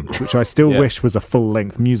Simpsons, which I still wish was a full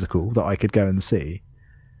length musical that I could go and see.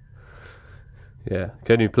 Yeah.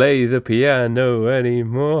 Can you play the piano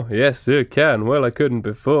anymore? Yes, you can. Well, I couldn't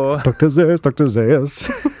before. Dr. Zeus.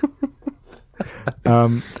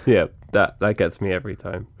 Yeah, that gets me every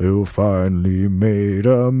time. Who finally made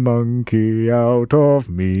a monkey out of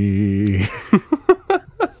me?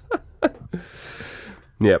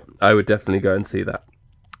 Yeah, I would definitely go and see that.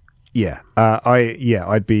 Yeah,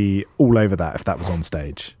 I'd be all over that if that was on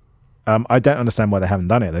stage. I don't understand why they haven't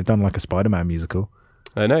done it. They've done like a Spider-Man musical.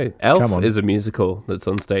 I know. Elf is a musical that's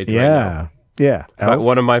on stage right now. Yeah. Elf.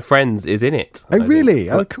 One of my friends is in it. Oh, really?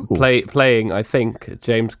 Oh, cool. Playing, I think,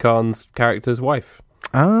 James Caan's character's wife.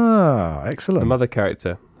 Ah, excellent. A mother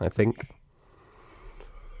character, I think.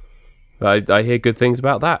 I hear good things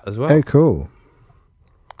about that as well. Oh, cool.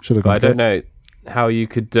 Should have gone. I don't know how you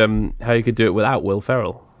could do it without Will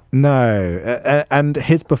Ferrell. No, and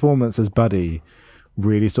his performance as Buddy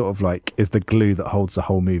really sort of like is the glue that holds the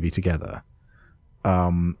whole movie together.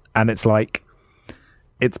 And it's like,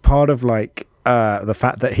 it's part of like the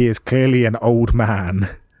fact that he is clearly an old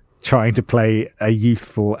man trying to play a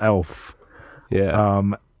youthful elf. Yeah.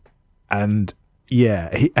 And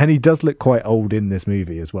yeah, he does look quite old in this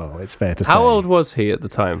movie as well. It's fair to say. How old was he at the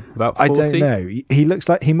time? About 40? I don't know. He looks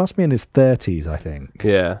like he must be in his 30s, I think.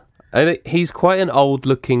 Yeah. I think he's quite an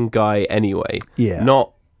old-looking guy anyway. Yeah.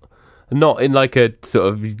 Not in like a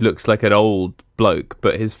sort of looks like an old bloke,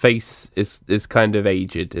 but his face is kind of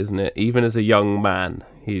aged, isn't it? Even as a young man,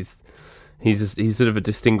 he's sort of a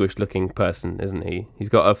distinguished-looking person, isn't he? He's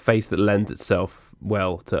got a face that lends itself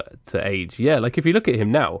well to age. Yeah, like if you look at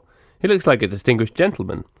him now, he looks like a distinguished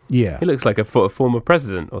gentleman. Yeah. He looks like a former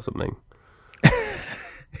president or something.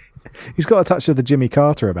 He's got a touch of the Jimmy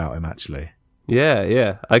Carter about him, actually.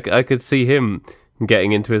 Yeah. I could see him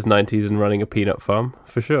getting into his 90s and running a peanut farm,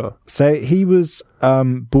 for sure. So he was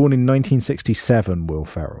born in 1967, Will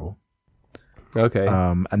Ferrell. Okay.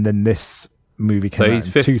 And then this movie came out he's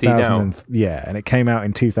in 50 now. Yeah, and it came out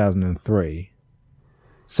in 2003.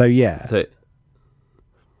 So yeah.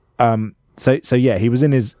 So yeah, he was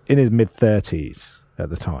in his mid-30s at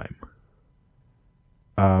the time.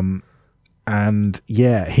 And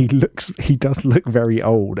yeah, he does look very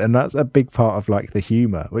old, and that's a big part of like the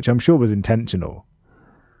humor, which I'm sure was intentional.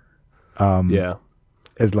 Yeah.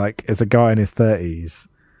 As a guy in his 30s,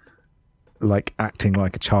 like acting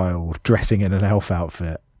like a child, dressing in an elf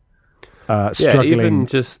outfit, struggling. Yeah, even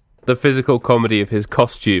just the physical comedy of his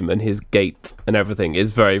costume and his gait and everything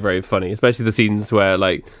is very, very funny. Especially the scenes where,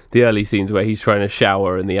 like, the early scenes where he's trying to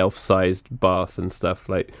shower in the elf-sized bath and stuff.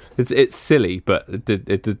 Like, it's silly, but it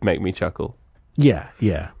did make me chuckle. Yeah.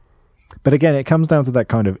 But again, it comes down to that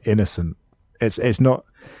kind of innocent. It's not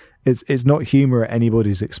humor at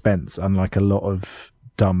anybody's expense, unlike a lot of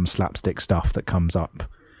dumb slapstick stuff that comes up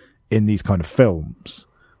in these kind of films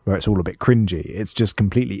where it's all a bit cringy. It's just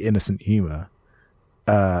completely innocent humor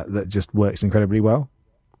that just works incredibly well.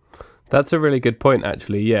 That's a really good point,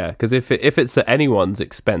 actually. Yeah, because if it's at anyone's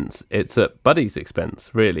expense, it's at Buddy's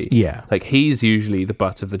expense, really. Yeah, like he's usually the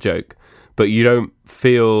butt of the joke, but you don't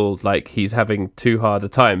feel like he's having too hard a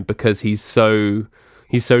time because he's so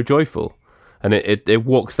joyful, and it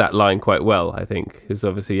walks that line quite well, I think. Because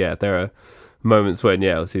obviously, yeah, there are moments when,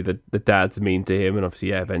 yeah, obviously the dad's mean to him, and obviously,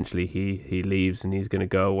 yeah, eventually he leaves and he's going to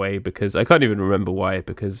go away because I can't even remember why.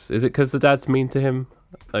 Because is it because the dad's mean to him?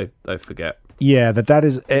 I forget. Yeah, the dad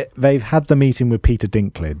is. They've had the meeting with Peter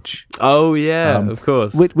Dinklage. Oh yeah, of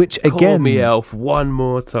course. Which again, call me Elf one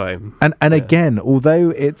more time. And again,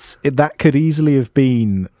 although that could easily have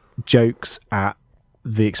been jokes at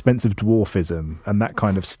the expense of dwarfism and that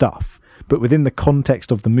kind of stuff, but within the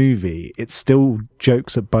context of the movie, it's still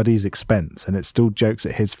jokes at Buddy's expense, and it's still jokes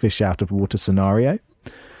at his fish out of water scenario.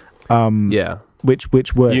 Which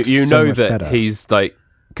works. You so know much that better. he's like,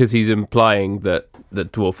 because he's implying that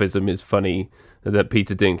dwarfism is funny. That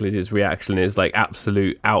Peter Dinklage's reaction is like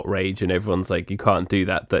absolute outrage, and everyone's like, "You can't do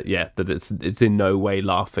that." That it's in no way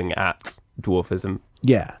laughing at dwarfism.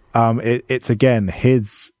 Yeah, it's again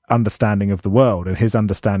his understanding of the world and his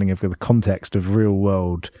understanding of the context of real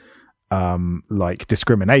world, like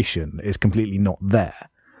discrimination is completely not there,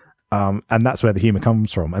 and that's where the humor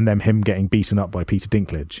comes from. And then him getting beaten up by Peter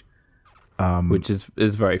Dinklage, which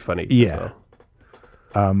is very funny. Yeah. As well.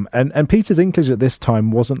 And Peter Dinklage at this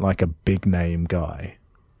time wasn't like a big name guy.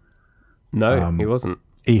 No, he wasn't.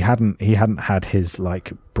 He hadn't had his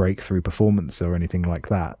like breakthrough performance or anything like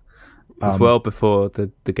that. It was well before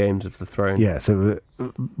the Games of the Throne. Yeah, so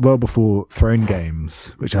well before Throne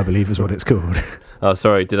Games, which I believe is what it's called. Oh,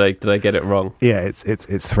 sorry, did I get it wrong? Yeah,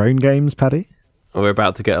 it's Throne Games, Paddy. We're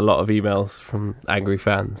about to get a lot of emails from angry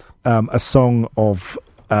fans. A song of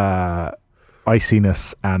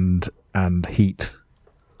iciness and heat.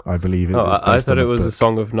 I believe it is. I thought it was a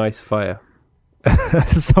song of nice fire. A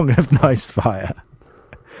song of nice fire.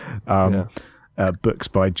 Books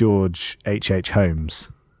by George H.H. Holmes.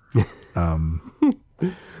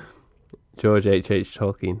 George H.H.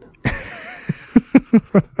 Tolkien.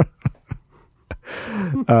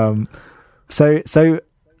 So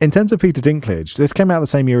in terms of Peter Dinklage, this came out the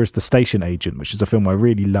same year as The Station Agent, which is a film I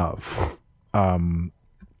really love.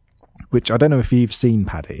 Which I don't know if you've seen,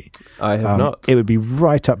 Paddy. I have not. It would be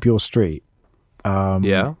right up your street.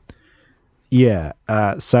 Yeah.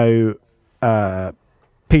 So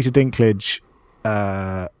Peter Dinklage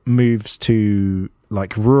moves to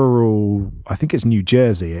like rural. I think it's New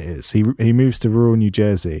Jersey. It is. He moves to rural New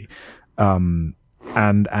Jersey, and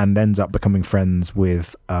ends up becoming friends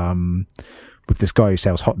with this guy who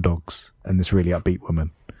sells hot dogs and this really upbeat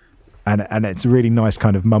woman, and it's a really nice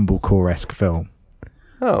kind of mumblecore-esque film.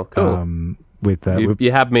 Oh, cool.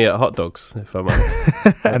 You had me at hot dogs, if I'm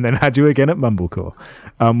honest. And then had you again at mumblecore,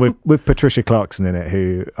 with Patricia Clarkson in it,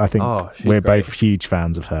 who I think we're great. both huge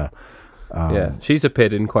fans of her. Yeah, she's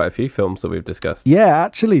appeared in quite a few films that we've discussed. Yeah,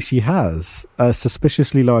 actually, she has a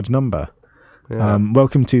suspiciously large number. Yeah.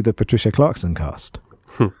 Welcome to the Patricia Clarkson cast.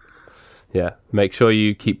 Yeah, make sure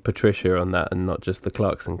you keep Patricia on that and not just the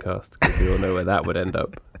Clarkson cast, because we all know where that would end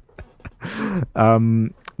up.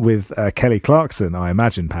 With Kelly Clarkson, I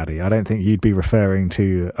imagine, Paddy. I don't think you'd be referring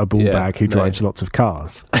to a ball bag who drives lots of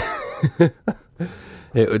cars.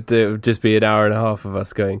 It would just be an hour and a half of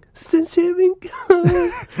us going, since you've been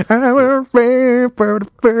gone. I was there for the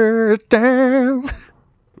first time.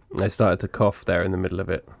 I started to cough there in the middle of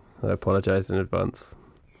it. I apologise in advance.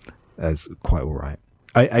 That's quite all right.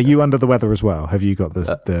 Are you under the weather as well? Have you got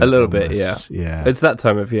the a little bit, yeah. Yeah. It's that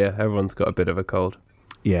time of year. Everyone's got a bit of a cold.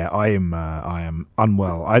 Yeah, I am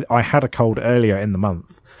unwell. I had a cold earlier in the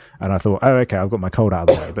month, and I thought, oh, okay, I've got my cold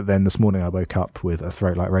out of the way. But then this morning I woke up with a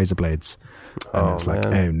throat like razor blades, and it's like,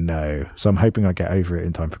 oh no. So I'm hoping I get over it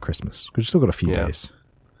in time for Christmas, because you've still got a few days.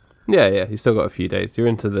 Yeah, you still got a few days. You're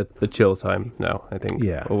into the chill time now, I think.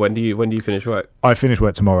 Yeah. Or when do you finish work? I finish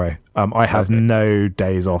work tomorrow. I have no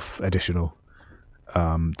days off additional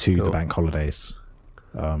to the bank holidays.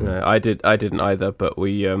 No, I didn't either, but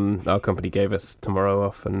we our company gave us tomorrow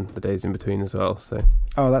off and the days in between as well. So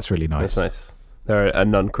that's really nice. That's nice. They're a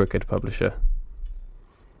non-crooked publisher.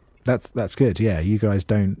 That's good. Yeah, you guys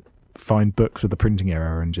don't find books with a printing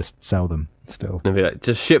error and just sell them still. And be like,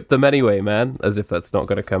 just ship them anyway, man. As if that's not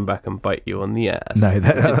going to come back and bite you on the ass. No,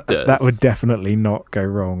 that would definitely not go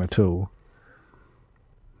wrong at all.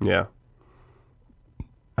 Yeah.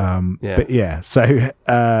 But yeah, so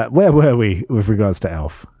where were we with regards to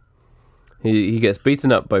Elf? He gets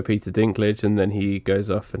beaten up by Peter Dinklage, and then he goes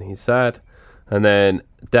off and he's sad. And then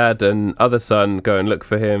Dad and other son go and look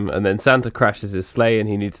for him, and then Santa crashes his sleigh and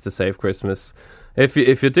he needs to save Christmas. If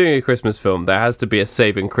you're doing a Christmas film, there has to be a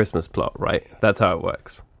saving Christmas plot, right? That's how it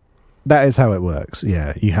works. That is how it works,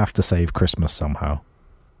 yeah. You have to save Christmas somehow.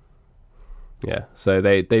 Yeah, so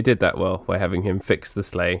they did that well by having him fix the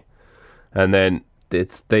sleigh. And then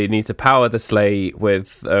they need to power the sleigh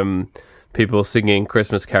with people singing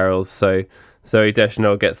Christmas carols. So Zooey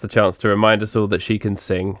Deschanel gets the chance to remind us all that she can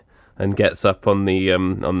sing, and gets up on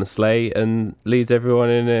the sleigh and leads everyone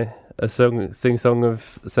in a sing-song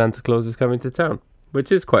of Santa Claus is coming to town,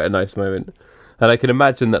 which is quite a nice moment. And I can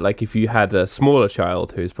imagine that, like, if you had a smaller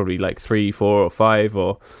child who's probably like 3, 4, or 5,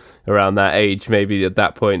 or around that age, maybe at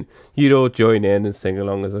that point, you'd all join in and sing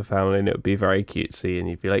along as a family, and it would be very cutesy, and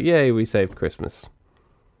you'd be like, "Yay, we saved Christmas!"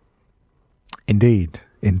 Indeed.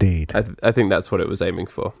 I think that's what it was aiming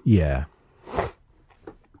for. Yeah.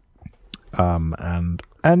 And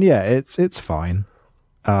yeah, it's fine.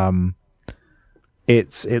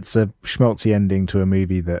 It's a schmaltzy ending to a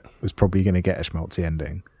movie that was probably going to get a schmaltzy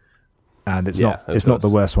ending, and it's not the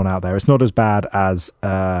worst one out there. It's not as bad as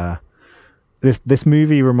this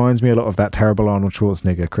movie reminds me a lot of that terrible Arnold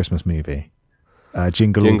Schwarzenegger Christmas movie,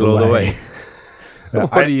 Jingle All the Way.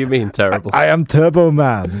 What do you mean terrible? I am Turbo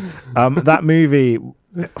Man. That movie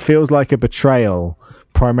feels like a betrayal,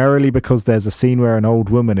 primarily because there's a scene where an old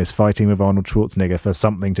woman is fighting with Arnold Schwarzenegger for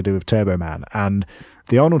something to do with Turbo Man, and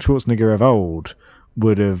the Arnold Schwarzenegger of old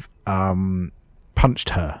would have punched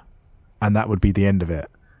her, and that would be the end of it.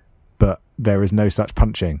 But there is no such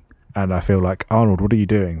punching, and I feel like, Arnold, what are you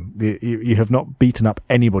doing? You have not beaten up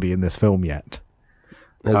anybody in this film yet.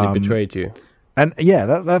 Has he betrayed you? And yeah,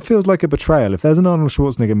 that feels like a betrayal. If there's an Arnold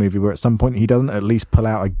Schwarzenegger movie where at some point he doesn't at least pull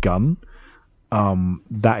out a gun,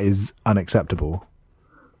 that is unacceptable.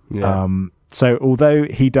 Yeah. So although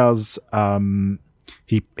he does,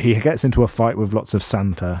 he gets into a fight with lots of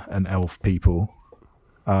Santa and elf people,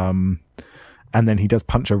 and then he does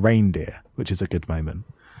punch a reindeer, which is a good moment.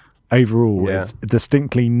 Overall, it's a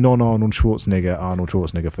distinctly non-Arnold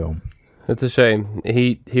Schwarzenegger film. It's a shame.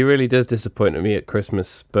 He really does disappoint me at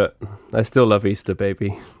Christmas, but I still love Easter,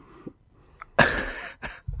 baby.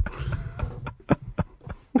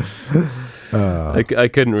 I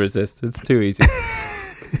couldn't resist. It's too easy.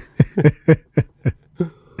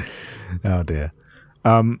 Oh dear.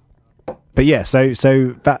 But yeah,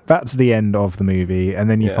 so that's the end of the movie, and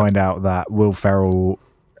then you find out that Will Ferrell,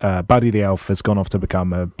 Buddy the Elf, has gone off to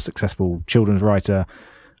become a successful children's writer.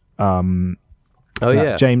 James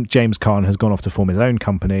Caan has gone off to form his own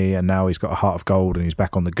company, and now he's got a heart of gold, and he's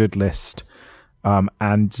back on the good list. And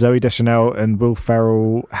Zooey Deschanel and Will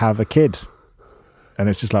Ferrell have a kid, and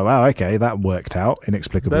it's just like, wow, okay, that worked out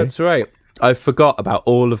inexplicably. That's right. I forgot about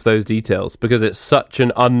all of those details because it's such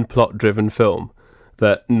an unplot-driven film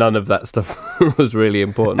that none of that stuff was really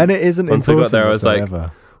important. And it isn't once important. I got there, I was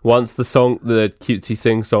like, once the cutesy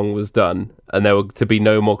sing song was done, and there were to be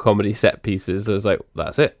no more comedy set pieces, I was like,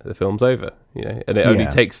 that's it. The film's over. You know, and it only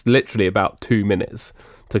takes literally about 2 minutes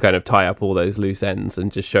to kind of tie up all those loose ends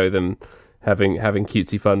and just show them having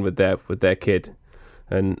cutesy fun with their kid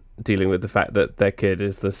and dealing with the fact that their kid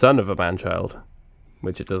is the son of a man-child,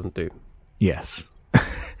 which it doesn't do. Yes.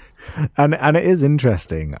 and it is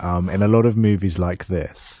interesting. In a lot of movies like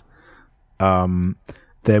this,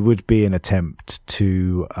 there would be an attempt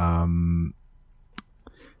to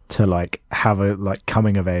like have a like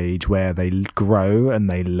coming of age where they grow and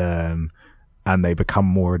they learn and they become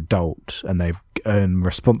more adult and they earn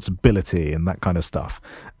responsibility and that kind of stuff.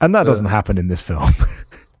 And that doesn't happen in this film.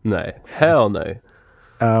 No, hell no.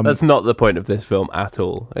 That's not the point of this film at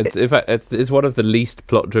all. In fact, it's one of the least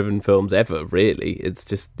plot-driven films ever, really. It's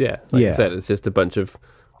just, I said, it's just a bunch of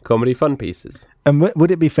comedy fun pieces. And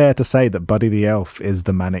would it be fair to say that Buddy the Elf is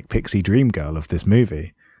the manic pixie dream girl of this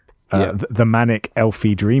movie? The manic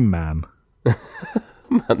elfie dream man.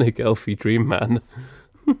 Manic elfie dream man.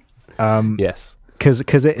 Yes.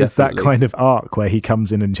 Because it is that kind of arc where he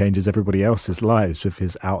comes in and changes everybody else's lives with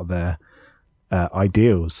his out there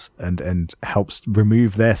ideals and helps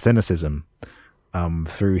remove their cynicism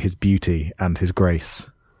through his beauty and his grace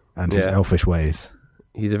and his elfish ways.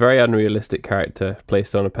 He's a very unrealistic character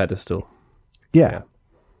placed on a pedestal. Yeah.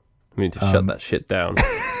 I mean, to shut that shit down.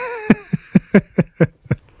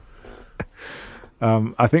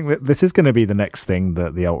 I think that this is going to be the next thing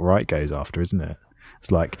that the alt-right goes after, isn't it? It's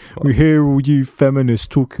like, we hear all you feminists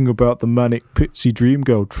talking about the manic pixie dream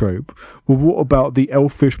girl trope. Well, what about the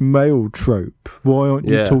elfish male trope? Why aren't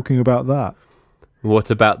you talking about that? What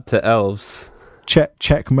about the elves?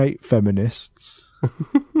 Checkmate, feminists.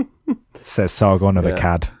 Says Sargon of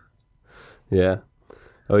Akkad. Yeah.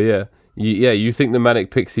 Oh, yeah. You think the manic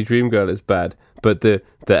pixie dream girl is bad, but the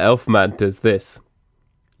elf man does this.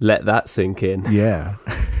 Let that sink in. Yeah.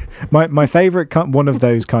 My favourite one of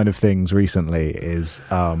those kind of things recently is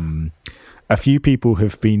a few people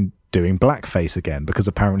have been doing blackface again because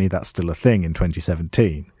apparently that's still a thing in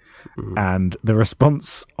 2017. Mm-hmm. And the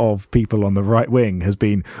response of people on the right wing has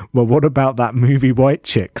been, well, what about that movie White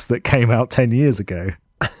Chicks that came out 10 years ago?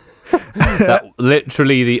 That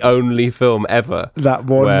literally the only film ever that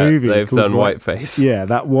one where movie they've done whiteface. Yeah,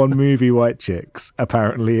 that one movie White Chicks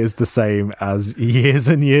apparently is the same as years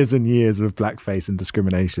and years and years with blackface and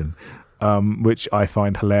discrimination. which I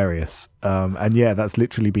find hilarious. And yeah, that's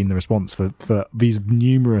literally been the response for these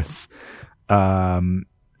numerous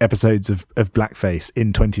episodes of Blackface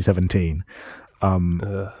in 2017.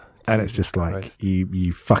 And it's just like, Christ.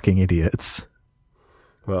 you fucking idiots.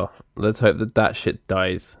 Well, let's hope that shit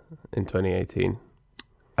dies in 2018.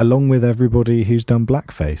 Along with everybody who's done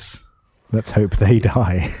blackface. Let's hope they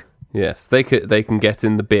die. Yes, they can get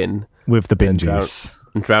in the bin With the bin And drown- juice.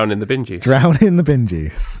 and drown in the bin juice, Drown in the bin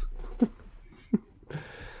juice.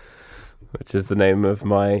 which is the name of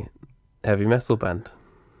my heavy metal band.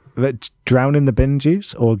 But drown in the bin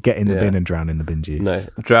juice or get in the Yeah. bin and drown in the bin juice? No,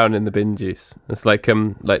 drown in the bin juice. It's like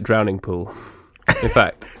drowning pool. In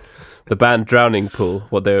fact, the band Drowning Pool,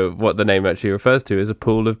 what the name actually refers to, is a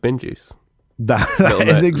pool of bin juice. That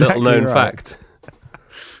is exactly little known right. fact.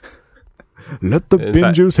 Let the In bin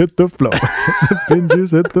fact- juice hit the floor. The bin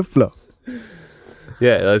juice hit the floor.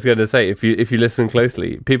 Yeah, I was going to say, if you listen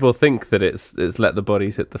closely, people think that it's let the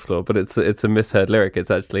bodies hit the floor, but it's a misheard lyric.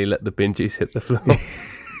 It's actually let the bin juice hit the floor.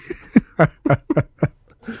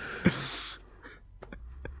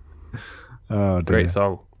 Oh dear. Great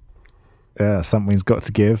song. Yeah, something's got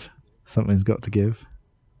to give. Something's got to give.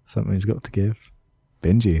 Something's got to give.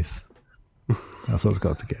 Bin juice. That's what's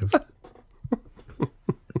got to give.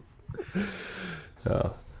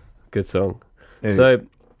 Oh, good song. Yeah. So,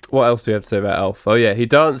 what else do we have to say about Alf? Oh yeah, he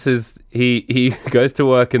dances. He goes to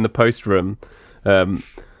work in the post room,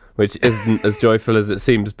 which isn't as joyful as it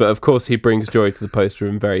seems. But of course, he brings joy to the post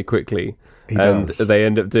room very quickly. He And does. they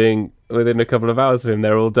end up doing, within a couple of hours of him,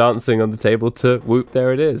 they're all dancing on the table to "Whoop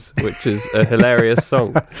There It Is," which is a hilarious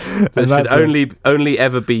song that And should that's it. only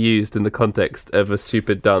ever be used in the context of a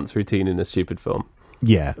stupid dance routine in a stupid film.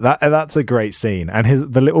 Yeah, that's a great scene. And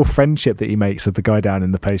the little friendship that he makes with the guy down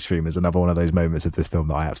in the post room is another one of those moments of this film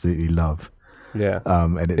that I absolutely love. Yeah,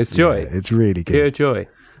 And It's joy. yeah, it's really good. pure joy.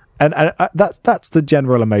 And that's the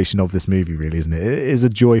general emotion of this movie, really, isn't it? It is a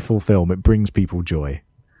joyful film. It brings people joy.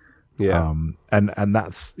 Yeah. And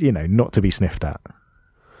that's, not to be sniffed at.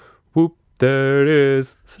 Whoop, there it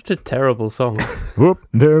is. Such a terrible song. Whoop,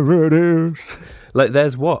 there it is. Like,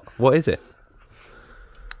 there's what? What is it?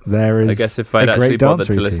 There is. I guess if I'd a actually great dance bothered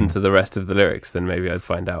to listen routine. to the rest of the lyrics, then maybe I'd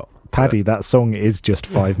find out. Paddy, that song is just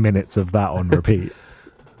 5 minutes of that on repeat.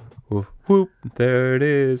 Whoop, whoop, there it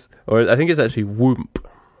is. Or I think it's actually whoop.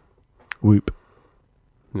 Whoop.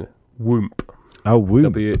 Yeah. Whoop. Oh,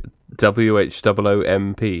 whoop. WHOOMP.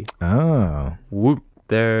 Oh. Whoop,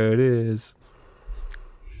 there it is.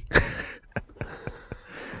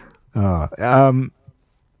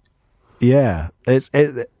 Yeah.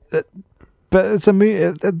 But it's a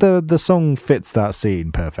the song fits that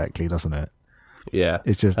scene perfectly, doesn't it? Yeah.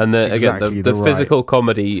 It's just And again, exactly the right- physical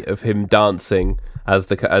comedy of him dancing as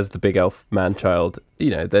the big elf man child,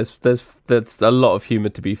 there's a lot of humor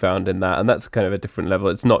to be found in that, and that's kind of a different level.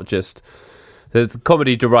 It's not just the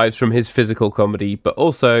comedy derives from his physical comedy, but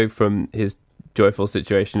also from his joyful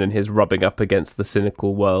situation and his rubbing up against the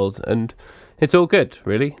cynical world, and it's all good,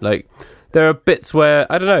 really. Like, there are bits where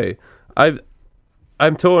I don't know,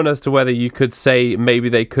 I'm torn as to whether you could say maybe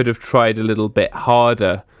they could have tried a little bit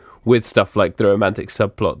harder with stuff like the romantic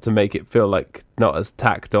subplot to make it feel like not as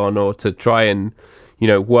tacked on, or to try and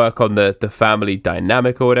work on the family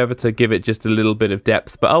dynamic or whatever, to give it just a little bit of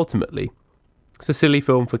depth. But ultimately, it's a silly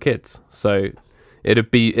film for kids, so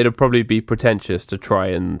it'd probably be pretentious to try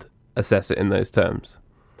and assess it in those terms.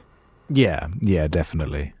 Yeah,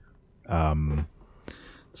 definitely.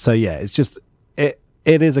 So yeah, it's just it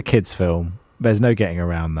is a kids' film. There's no getting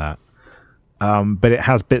around that. But it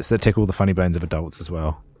has bits that tickle the funny bones of adults as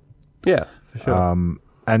well. Yeah, for sure.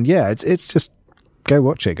 And yeah, it's just go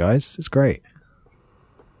watch it, guys. It's great.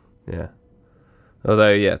 Yeah.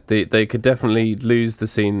 Although, yeah, they could definitely lose the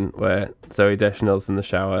scene where Zooey Deschanel's in the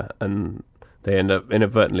shower and they end up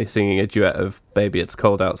inadvertently singing a duet of "Baby It's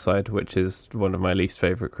Cold Outside," which is one of my least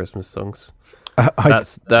favourite Christmas songs.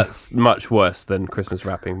 That's much worse than Christmas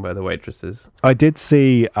Wrapping by the Waitresses. I did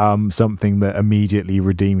see something that immediately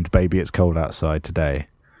redeemed "Baby It's Cold Outside" today,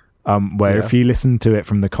 where Yeah. if you listen to it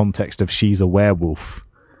from the context of she's a werewolf,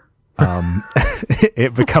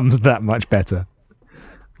 it becomes that much better.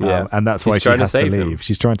 Yeah, and that's why She's she trying to has to save leave. him.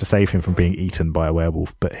 She's trying to save him from being eaten by a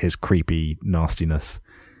werewolf, but his creepy nastiness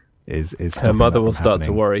is Her stopping mother that will from start to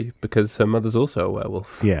happening. worry because her mother's also a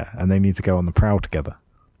werewolf. Yeah, and they need to go on the prowl together.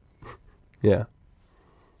 Yeah.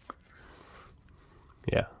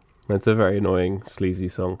 Yeah. It's a very annoying, sleazy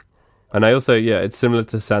song. And I also, it's similar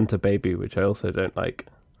to Santa Baby, which I also don't like.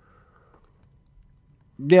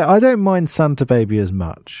 Yeah, I don't mind Santa Baby as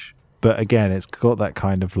much, but again, it's got that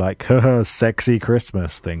kind of like sexy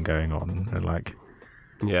Christmas thing going on, and like,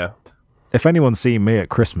 Yeah. If anyone's seen me at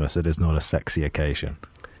Christmas, it is not a sexy occasion.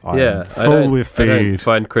 I'm Yeah, full with I don't food.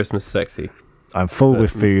 find Christmas sexy. I'm full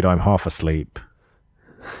with food. I'm half asleep.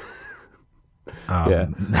 Yeah,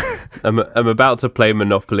 I'm about to play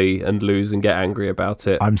Monopoly and lose and get angry about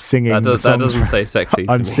it. I'm singing. That doesn't say sexy.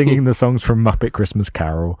 To I'm me. singing the songs from Muppet Christmas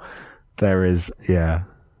Carol. There is, yeah,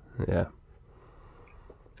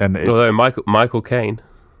 and it's Although Michael Caine,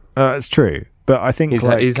 it's true, but I think he's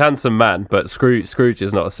a handsome man, but Scrooge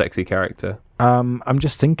is not a sexy character. I'm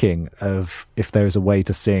just thinking of if there is a way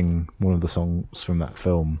to sing one of the songs from that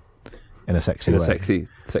film in a sexy way.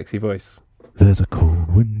 Sexy voice. There's a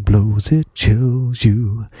cold wind blows, it chills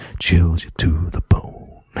you to the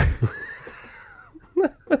bone.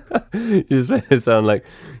 You just made it sound like,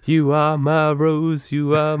 you are my rose,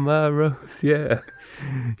 yeah.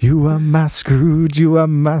 You are my Scrooge, you are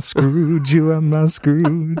my Scrooge, you are my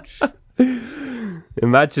Scrooge.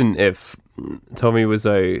 Imagine if Tommy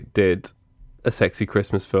Wiseau did a sexy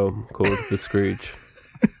Christmas film called The Scrooge.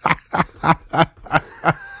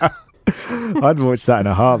 I'd watch that in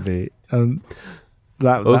a heartbeat. I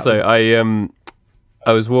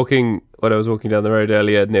was walking down the road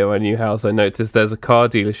earlier near my new house. I noticed there's a car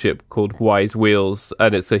dealership called Wise Wheels,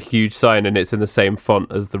 and it's a huge sign, and it's in the same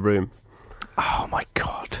font as the room. Oh my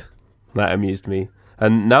god, that amused me.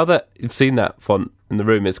 And now that you've seen that font in the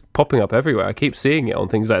room, it's popping up everywhere. I keep seeing it on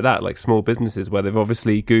things like that, like small businesses where they've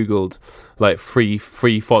obviously Googled like free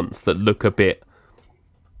fonts that look a bit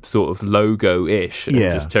sort of logo-ish and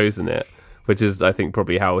just chosen it. Which is, I think,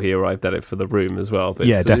 probably how he arrived at it for the room as well. But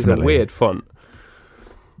it's definitely a weird font.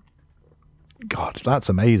 God, that's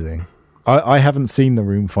amazing. I haven't seen the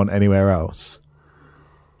room font anywhere else,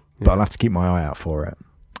 but I'll have to keep my eye out for it.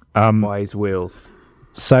 Wise Wheels.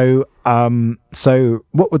 So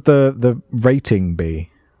what would the rating be?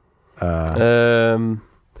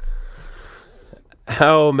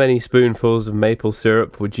 How many spoonfuls of maple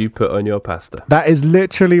syrup would you put on your pasta? That is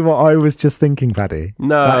literally what I was just thinking, Paddy.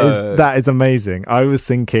 No. That is amazing. I was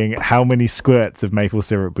thinking, how many squirts of maple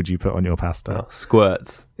syrup would you put on your pasta? Oh,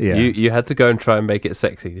 squirts. Yeah. You had to go and try and make it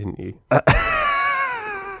sexy, didn't you?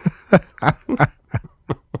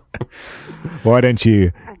 Why don't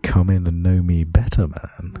you come in and know me better,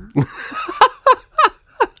 man?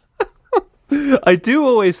 I do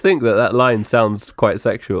always think that line sounds quite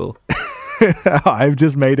sexual. I've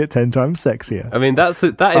just made it 10 times sexier. I mean, that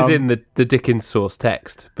is in the Dickens source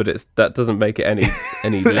text, but that doesn't make it any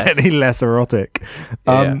less any less erotic.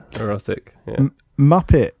 Erotic. Yeah.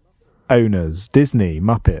 Muppet owners, Disney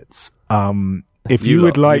Muppets. If you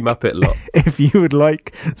would like, Muppet lot. If you would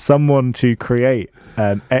like someone to create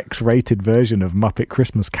an X-rated version of Muppet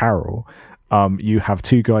Christmas Carol, you have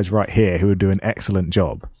two guys right here who would do an excellent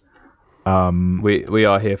job. We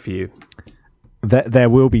are here for you. There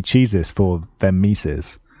will be cheeses for them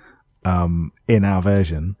Mises in our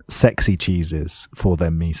version. Sexy cheeses for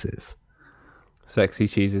them Mises. Sexy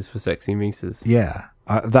cheeses for sexy Mises. Yeah,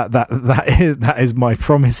 that is my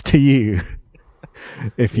promise to you.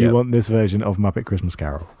 If you want this version of Muppet Christmas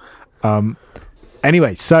Carol.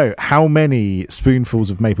 Anyway, so how many spoonfuls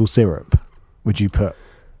of maple syrup would you put?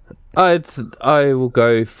 I will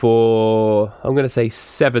go for, I'm going to say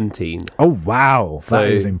 17. Oh wow, that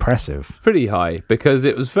is So, impressive. Pretty high, because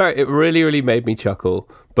it really, really made me chuckle.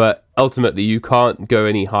 But ultimately, you can't go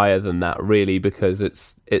any higher than that, really, because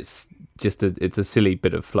it's just it's a silly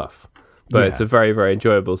bit of fluff. But it's a very, very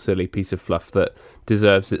enjoyable, silly piece of fluff that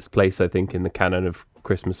deserves its place, I think, in the canon of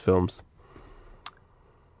Christmas films.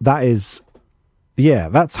 That is,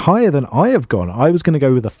 that's higher than I have gone. I was going to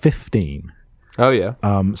go with a 15. Oh, yeah.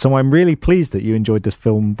 So I'm really pleased that you enjoyed this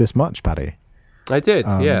film this much, Paddy. I did,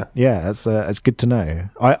 yeah. Yeah, that's good to know.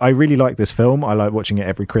 I really like this film. I like watching it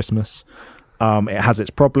every Christmas. It has its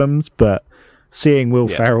problems, but seeing Will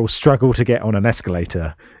Ferrell struggle to get on an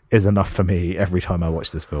escalator is enough for me every time I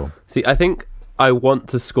watch this film. See, I think I want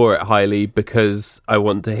to score it highly because I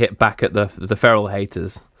want to hit back at the Ferrell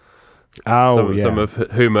haters. Oh, some of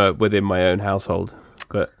whom are within my own household.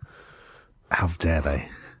 But how dare they?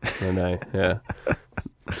 I know, yeah.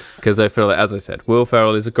 Because I feel like, as I said, Will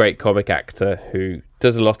Ferrell is a great comic actor who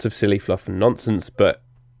does a lot of silly fluff and nonsense, but,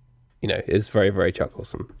 is very, very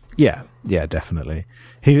chucklesome. Yeah, definitely.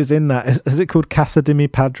 He was in that. Is it called Casa de Mi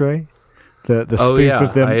Padre? The spoof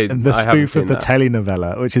of them, and the spoof of the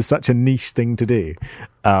telenovela, which is such a niche thing to do,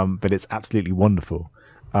 but it's absolutely wonderful.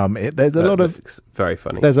 There's a lot of very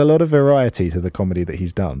funny. There's a lot of variety to the comedy that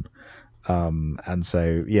he's done, and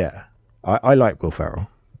so I like Will Ferrell.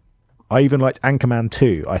 I even liked Anchorman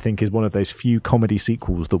 2. I think is one of those few comedy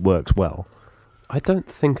sequels that works well. I don't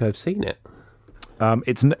think I've seen it.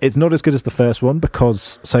 It's not as good as the first one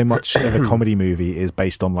because so much of a comedy movie is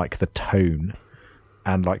based on like the tone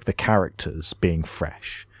and like the characters being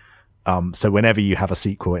fresh. So whenever you have a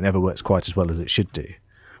sequel, it never works quite as well as it should do.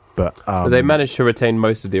 But they managed to retain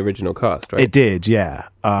most of the original cast, right? It did, yeah.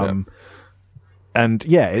 And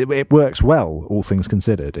yeah, it works well, all things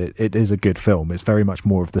considered. It is a good film. It's very much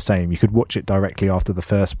more of the same. You could watch it directly after the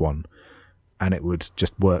first one, and it would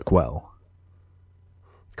just work well.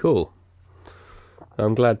 Cool.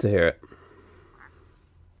 I'm glad to hear it.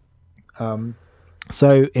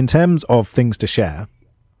 So, in terms of things to share,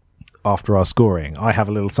 after our scoring, I have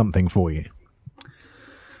a little something for you.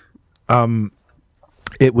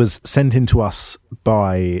 It was sent in to us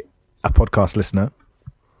by a podcast listener,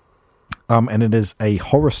 and it is a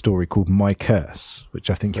horror story called My Curse, which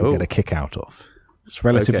I think you'll get a kick out of. It's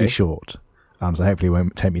relatively short, so hopefully it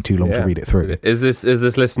won't take me too long to read it through. Is this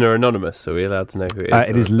listener anonymous? Are we allowed to know who it is?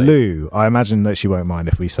 It is Lou. I imagine that she won't mind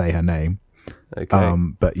if we say her name. Okay.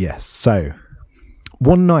 But yes, so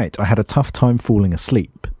one night I had a tough time falling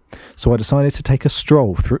asleep, so I decided to take a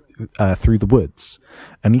stroll through the woods,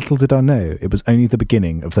 and little did I know it was only the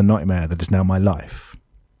beginning of the nightmare that is now my life.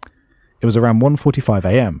 It was around 1:45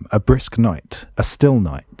 a.m, a brisk night, a still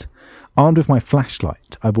night. Armed with my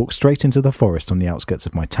flashlight, I walked straight into the forest on the outskirts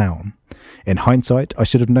of my town. In hindsight, I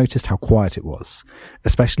should have noticed how quiet it was,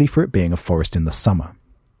 especially for it being a forest in the summer.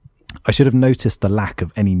 I should have noticed the lack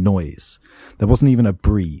of any noise. There wasn't even a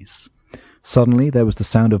breeze. Suddenly, there was the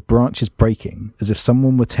sound of branches breaking, as if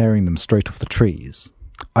someone were tearing them straight off the trees.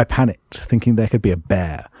 I panicked, thinking there could be a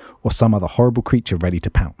bear or some other horrible creature ready to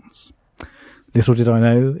pounce. Little did I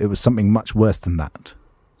know it was something much worse than that.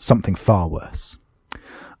 Something far worse.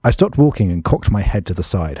 I stopped walking and cocked my head to the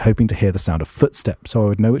side, hoping to hear the sound of footsteps so I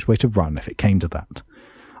would know which way to run if it came to that.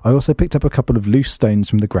 I also picked up a couple of loose stones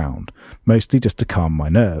from the ground, mostly just to calm my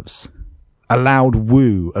nerves. A loud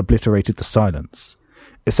woo obliterated the silence.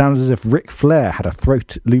 It sounded as if Ric Flair had a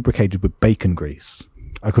throat lubricated with bacon grease.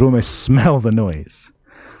 I could almost smell the noise.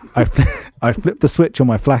 I flipped the switch on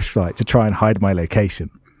my flashlight to try and hide my location.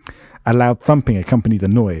 A loud thumping accompanied the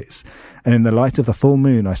noise, and in the light of the full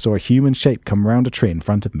moon I saw a human shape come round a tree in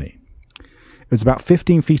front of me. It was about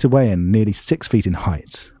 15 feet away and nearly 6 feet in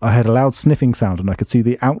height. I heard a loud sniffing sound and I could see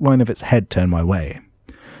the outline of its head turn my way.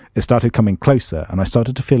 It started coming closer and I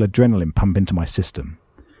started to feel adrenaline pump into my system.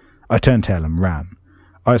 I turned tail and ran.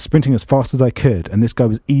 I was sprinting as fast as I could, and this guy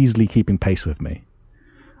was easily keeping pace with me.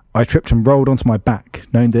 I tripped and rolled onto my back,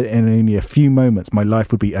 knowing that in only a few moments my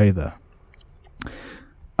life would be over.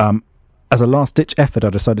 As a last-ditch effort, I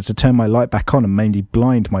decided to turn my light back on and mainly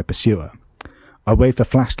blind my pursuer. I waved the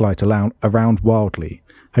flashlight around wildly,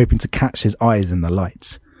 hoping to catch his eyes in the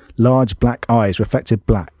light. Large black eyes reflected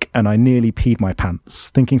black, and I nearly peed my pants,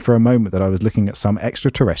 thinking for a moment that I was looking at some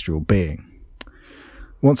extraterrestrial being.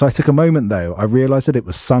 Once I took a moment, though, I realised that it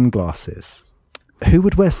was sunglasses. Who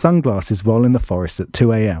would wear sunglasses while in the forest at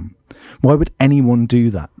 2 a.m? Why would anyone do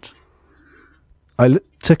that? I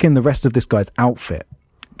took in the rest of this guy's outfit.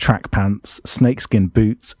 Track pants, snakeskin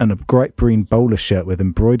boots, and a bright green bowler shirt with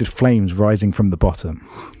embroidered flames rising from the bottom.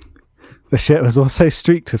 The shirt was also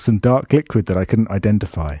streaked with some dark liquid that I couldn't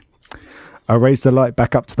identify. I raised the light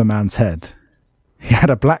back up to the man's head. He had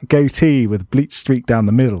a black goatee with bleach streaked down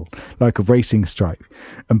the middle, like a racing stripe,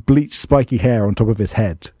 and bleached spiky hair on top of his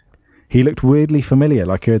head. He looked weirdly familiar,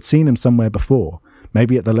 like I had seen him somewhere before,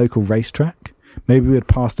 maybe at the local racetrack. Maybe we had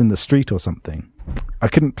passed in the street or something. I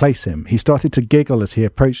couldn't place him. He started to giggle as he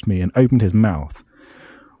approached me and opened his mouth.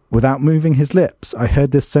 Without moving his lips, I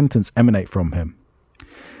heard this sentence emanate from him.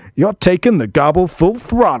 "You're taking the gobble full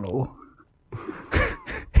throttle."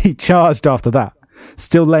 He charged after that.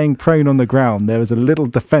 Still laying prone on the ground, there was a little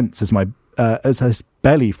defence as his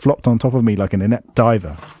belly flopped on top of me like an inept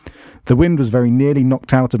diver. The wind was very nearly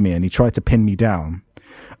knocked out of me and he tried to pin me down.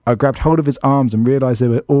 I grabbed hold of his arms and realised they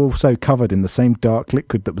were also covered in the same dark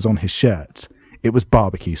liquid that was on his shirt. It was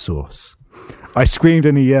barbecue sauce. I screamed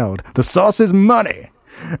and he yelled, "The sauce is money!"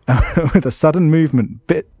 With a sudden movement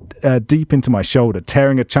bit deep into my shoulder,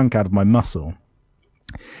 tearing a chunk out of my muscle.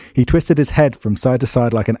 He twisted his head from side to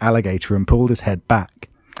side like an alligator and pulled his head back.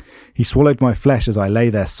 He swallowed my flesh as I lay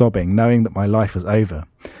there sobbing, knowing that my life was over.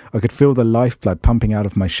 I could feel the lifeblood pumping out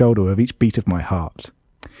of my shoulder with each beat of my heart.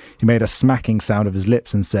 He made a smacking sound of his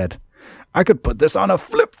lips and said, "I could put this on a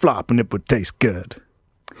flip-flop and it would taste good."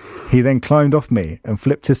 He then climbed off me and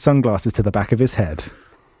flipped his sunglasses to the back of his head.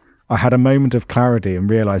 I had a moment of clarity and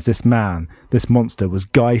realised this monster was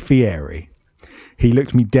Guy Fieri. He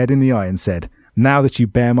looked me dead in the eye and said, Now that you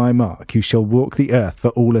bear my mark, you shall walk the earth for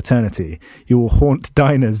all eternity. You will haunt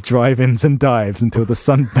diners, drive-ins and dives until the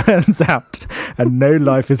sun burns out and no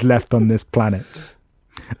life is left on this planet.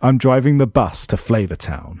 I'm driving the bus to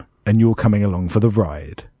Flavortown and you're coming along for the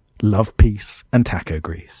ride. Love, peace and taco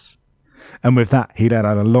grease. And with that, he let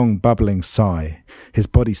out a long, bubbling sigh. His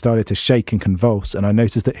body started to shake and convulse, and I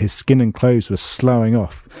noticed that his skin and clothes were slowing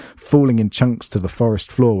off, falling in chunks to the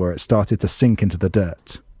forest floor where it started to sink into the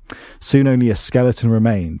dirt. Soon only a skeleton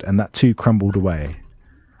remained, and that too crumbled away.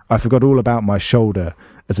 I forgot all about my shoulder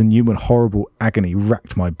as a new and horrible agony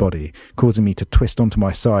racked my body, causing me to twist onto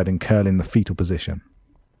my side and curl in the fetal position.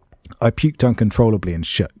 I puked uncontrollably and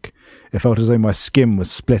shook. It felt as though my skin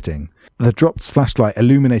was splitting. The dropped flashlight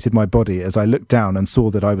illuminated my body as I looked down and saw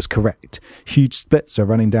that I was correct. Huge splits were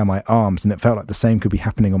running down my arms, and it felt like the same could be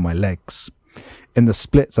happening on my legs. In the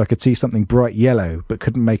splits, I could see something bright yellow, but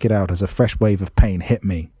couldn't make it out as a fresh wave of pain hit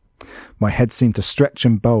me. My head seemed to stretch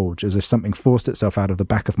and bulge as if something forced itself out of the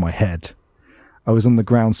back of my head. I was on the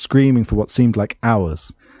ground screaming for what seemed like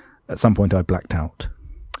hours. At some point, I blacked out.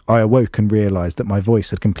 I awoke and realised that my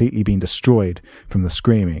voice had completely been destroyed from the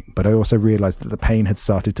screaming, but I also realised that the pain had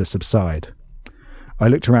started to subside. I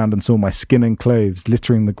looked around and saw my skin and clothes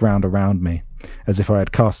littering the ground around me, as if I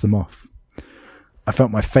had cast them off. I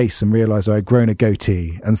felt my face and realised I had grown a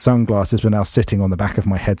goatee, and sunglasses were now sitting on the back of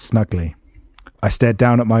my head snugly. I stared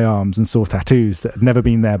down at my arms and saw tattoos that had never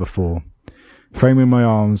been there before. Framing my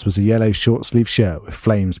arms was a yellow short-sleeved shirt with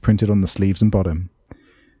flames printed on the sleeves and bottom.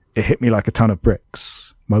 It hit me like a ton of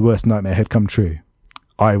bricks. My worst nightmare had come true.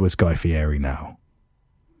 I was Guy Fieri now.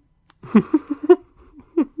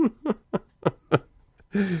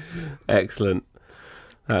 Excellent.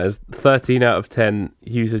 That is 13 out of 10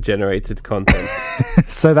 user-generated content.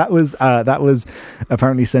 So that was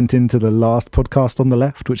apparently sent into the last podcast on the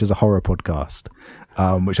left, which is a horror podcast,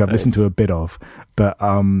 which I've listened to a bit of. But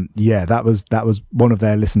yeah, that was one of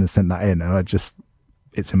their listeners sent that in, and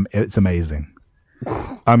it's amazing.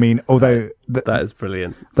 I mean, although that is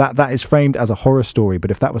brilliant. That is framed as a horror story,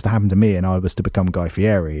 but if that was to happen to me and I was to become Guy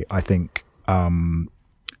Fieri, I think I'd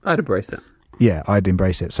embrace it. Yeah, I'd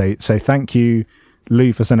embrace it. So thank you,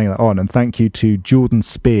 Lou, for sending that on, and thank you to Jordan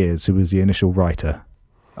Spears, who was the initial writer.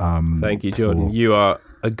 Thank you, Jordan. You are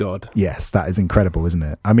a god. Yes, that is incredible, isn't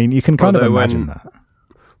it? I mean, you can kind of imagine that.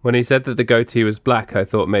 When he said that the goatee was black, I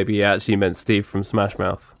thought maybe he actually meant Steve from Smash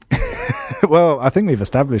Mouth. Well, I think we've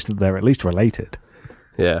established that they're at least related.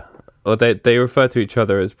 Yeah. Or they refer to each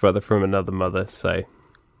other as brother from another mother, so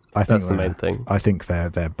I think that's the main thing. I think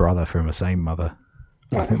they're brother from the same mother.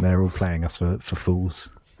 I think they're all playing us for fools.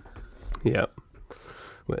 Yeah.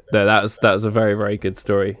 That was a very, very good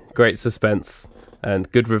story. Great suspense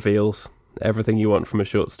and good reveals. Everything you want from a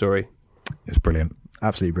short story. It's brilliant.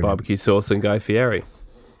 Absolutely brilliant. Barbecue sauce and Guy Fieri.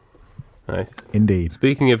 Nice. Indeed.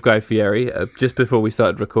 Speaking of Guy Fieri, just before we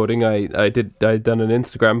started recording, I'd done an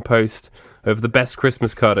Instagram post of the best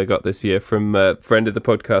Christmas card I got this year from a friend of the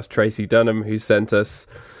podcast, Tracy Dunham, who sent us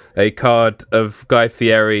a card of Guy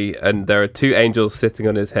Fieri, and there are two angels sitting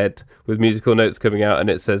on his head with musical notes coming out, and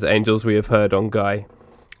it says, "Angels we have heard on Guy."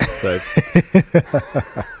 So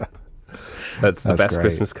that's the best great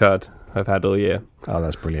Christmas card I've had all year. Oh,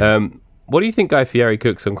 that's brilliant. What do you think Guy Fieri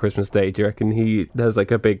cooks on Christmas Day? Do you reckon he has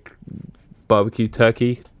like a big barbecue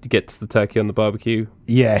turkey? Gets the turkey on the barbecue?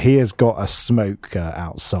 Yeah, he has got a smoke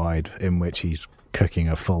outside in which he's cooking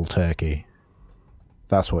a full turkey.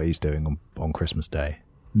 That's what he's doing on Christmas Day.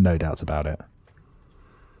 No doubts about it.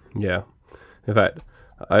 Yeah. In fact,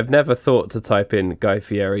 I've never thought to type in Guy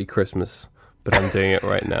Fieri Christmas, but I'm doing it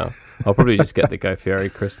right now. I'll probably just get the Guy Fieri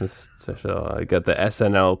Christmas special. I get the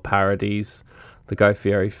SNL parodies, the Guy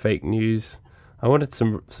Fieri fake news. I wanted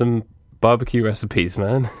some barbecue recipes,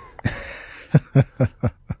 man.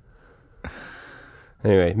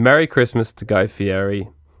 Anyway, Merry Christmas to Guy Fieri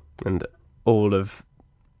and all of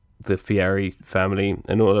the Fieri family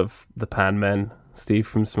and all of the Pan Men, Steve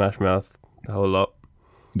from Smash Mouth, the whole lot.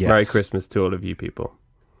 Yes. Merry Christmas to all of you people.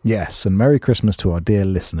 Yes, and Merry Christmas to our dear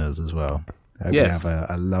listeners as well. Hope you have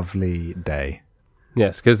a lovely day.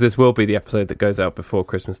 Yes, because this will be the episode that goes out before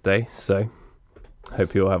Christmas Day, so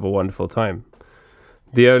hope you all have a wonderful time.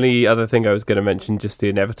 The only other thing I was going to mention, just the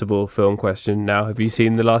inevitable film question now, have you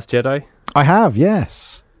seen The Last Jedi? I have,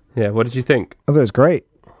 yes. Yeah, what did you think? I thought it was great.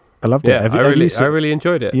 I loved it. I really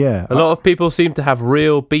enjoyed it. Yeah. A lot of people seem to have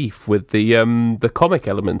real beef with the comic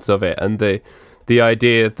elements of it and the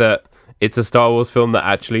idea that it's a Star Wars film that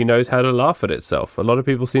actually knows how to laugh at itself. A lot of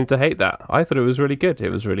people seem to hate that. I thought it was really good.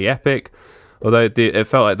 It was really epic, although it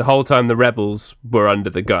felt like the whole time the rebels were under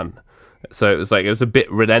the gun. So it was a bit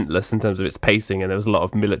relentless in terms of its pacing, and there was a lot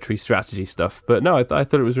of military strategy stuff. But no, I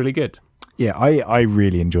thought it was really good. Yeah, I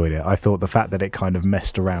really enjoyed it. I thought the fact that it kind of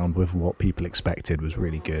messed around with what people expected was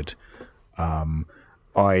really good. I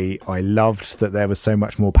loved that there was so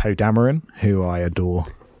much more Poe Dameron, who I adore.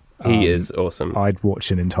 He is awesome. I'd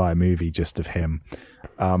watch an entire movie just of him.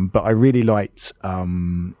 But I really liked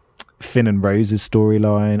Finn and Rose's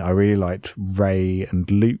storyline. I really liked Rey and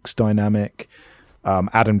Luke's dynamic.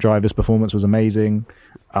 Adam Driver's performance was amazing.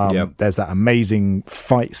 There's that amazing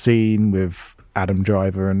fight scene with Adam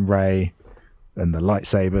Driver and Rey and the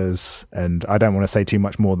lightsabers, and I don't want to say too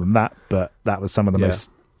much more than that, but that was some of the most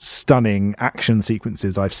stunning action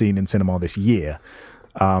sequences I've seen in cinema this year.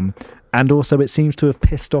 And also it seems to have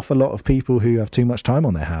pissed off a lot of people who have too much time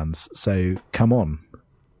on their hands, so come on.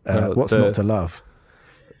 What's not to love?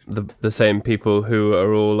 The same people who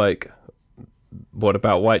are all like, what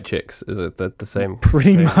about white chicks? Is it the same?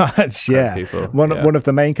 Pretty much, yeah. People? One of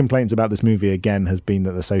the main complaints about this movie, again, has been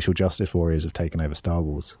that the social justice warriors have taken over Star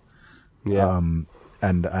Wars. Yeah.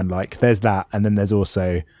 And like, there's that, and then there's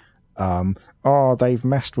also, they've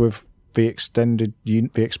messed with the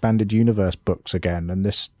expanded universe books again, and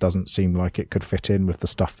this doesn't seem like it could fit in with the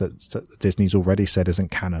stuff that Disney's already said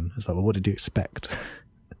isn't canon. It's like, well, what did you expect?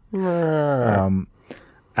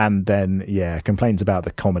 And then, complaints about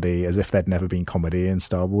the comedy, as if there'd never been comedy in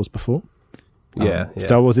Star Wars before.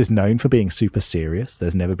 Star Wars is known for being super serious.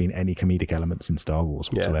 There's never been any comedic elements in Star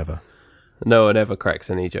Wars whatsoever. No one ever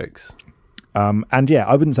cracks any jokes. And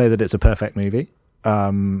I wouldn't say that it's a perfect movie,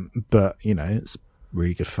 but it's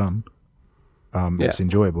really good fun. It's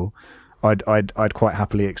enjoyable. I'd quite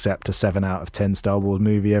happily accept a 7 out of 10 Star Wars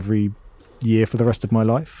movie every year for the rest of my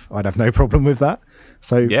life. I'd have no problem with that.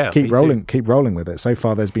 So keep rolling with it. So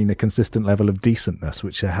far, there's been a consistent level of decentness,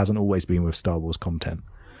 which there hasn't always been with Star Wars content.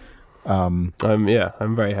 I'm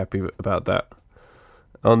very happy about that.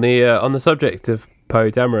 On the subject of Poe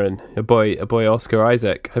Dameron, a boy Oscar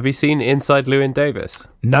Isaac. Have you seen Inside Llewyn Davis?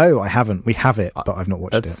 No, I haven't. We have it, but I've not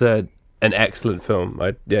watched it. It's an excellent film.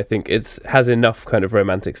 I think it has enough kind of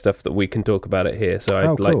romantic stuff that we can talk about it here. So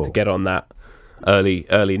I'd like to get on that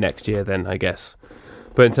early next year then, I guess.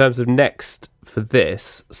 But in terms of next for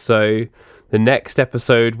this, so the next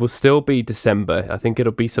episode will still be December. I think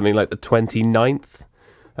it'll be something like the 29th,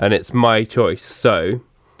 and it's my choice. But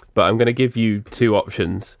I'm going to give you two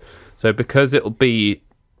options. So because it'll be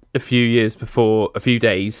a few days before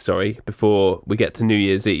we get to New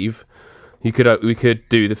Year's Eve, we could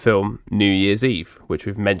do the film New Year's Eve, which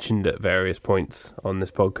we've mentioned at various points on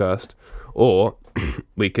this podcast, or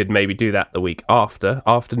we could maybe do that the week after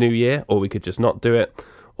New Year, or we could just not do it,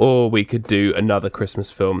 or we could do another Christmas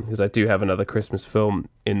film, because I do have another Christmas film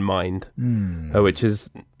in mind, which is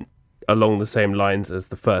along the same lines as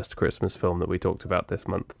the first Christmas film that we talked about this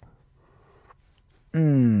month.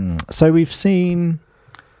 So we've seen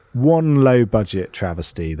one low-budget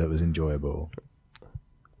travesty that was enjoyable.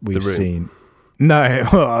 We've seen... No,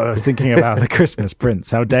 I was thinking about The Christmas Prince.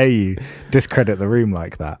 How dare you discredit The Room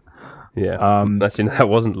like that? Yeah, actually, that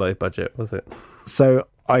wasn't low budget, was it? So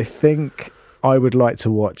I think I would like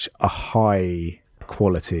to watch a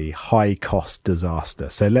high-quality, high-cost disaster.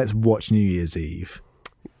 So let's watch New Year's Eve.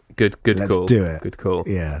 Good call. Let's do it. Good call.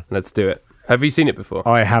 Yeah. Let's do it. Have you seen it before?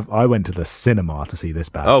 I have. I went to the cinema to see this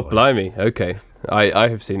bad boy. Blimey. Okay. I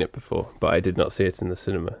have seen it before, but I did not see it in the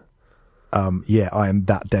cinema. I am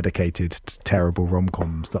that dedicated to terrible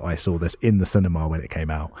rom-coms that I saw this in the cinema when it came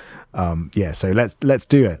out. So let's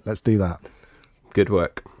do it. Let's do that. Good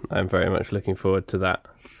work. I'm very much looking forward to that.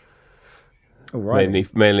 All right.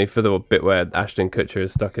 Mainly for the bit where Ashton Kutcher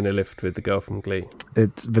is stuck in a lift with the girl from Glee.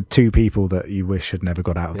 It's the two people that you wish had never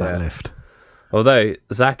got out of that lift. Although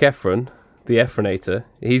Zac Efron, the Efronator,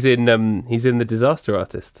 he's in The Disaster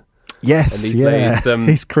Artist. Yes, and he plays,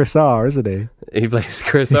 he's Chris R, isn't he? He plays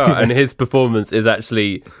Chris R, and his performance is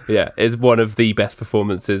actually, is one of the best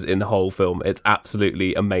performances in the whole film. It's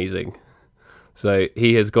absolutely amazing. So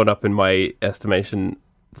he has gone up in my estimation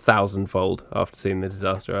 1,000-fold after seeing The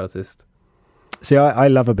Disaster Artist. See, I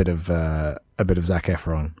love a bit of Zac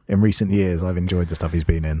Efron. In recent years, I've enjoyed the stuff he's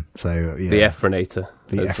been in. So the Efronator,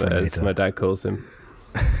 as my dad calls him.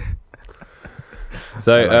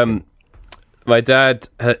 So, my dad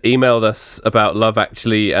emailed us about Love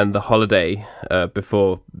Actually and The Holiday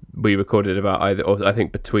before we recorded about either, or I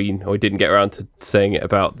think between, or we didn't get around to saying it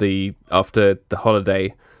about after The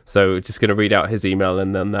Holiday. So we're just going to read out his email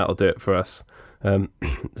and then that'll do it for us.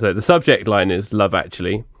 So the subject line is Love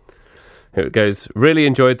Actually. It goes, really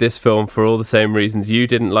enjoyed this film for all the same reasons you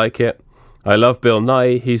didn't like it. I love Bill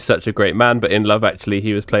Nighy, he's such a great man, but in Love Actually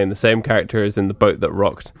he was playing the same character as in The Boat That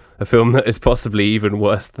Rocked, a film that is possibly even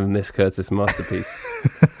worse than this Curtis masterpiece.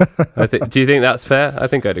 Do you think that's fair? I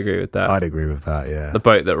think I'd agree with that. I'd agree with that, yeah. The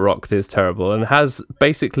Boat That Rocked is terrible and has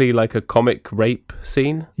basically like a comic rape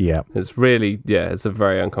scene. Yeah. It's really, it's a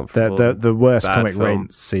very uncomfortable. The worst comic film.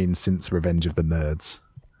 rape scene since Revenge of the Nerds.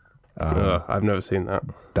 I've never seen that.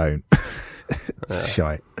 Don't. It's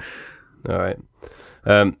shite. All right.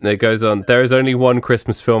 It goes on. There is only one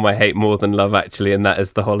Christmas film I hate more than Love Actually, and that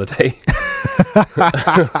is The Holiday.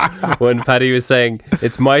 When Paddy was saying,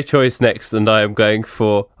 it's my choice next, and I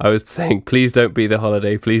was saying, please don't be The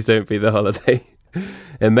Holiday, please don't be The Holiday.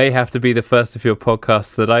 It may have to be the first of your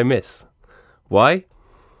podcasts that I miss. Why?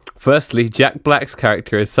 Firstly, Jack Black's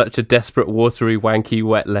character is such a desperate, watery, wanky,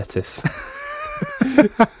 wet lettuce.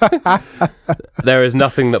 There is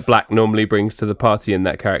nothing that Black normally brings to the party in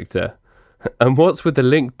that character. And what's with the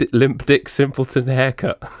limp dick simpleton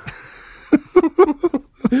haircut?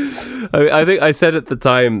 I think I said at the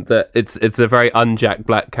time that it's a very un-Jack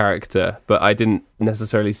Black character, but I didn't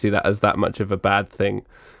necessarily see that as that much of a bad thing,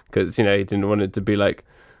 because he didn't want it to be like,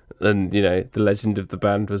 and the legend of the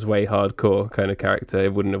band was way hardcore kind of character.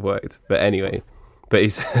 It wouldn't have worked. But anyway, he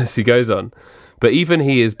says, he goes on, but even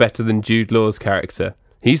he is better than Jude Law's character.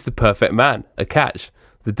 He's the perfect man, a catch,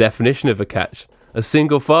 the definition of a catch. A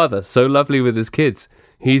single father, so lovely with his kids.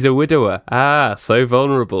 He's a widower. So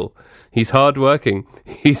vulnerable. He's hardworking.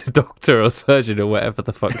 He's a doctor or surgeon or whatever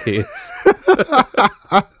the fuck he is.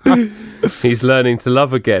 He's learning to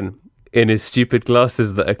love again in his stupid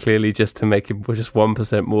glasses that are clearly just to make him just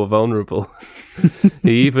 1% more vulnerable.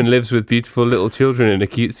 He even lives with beautiful little children in a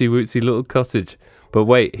cutesy-wootsy little cottage. But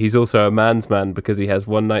wait, he's also a man's man because he has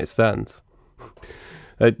one-night stands.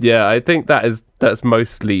 I think that's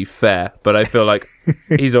mostly fair, but I feel like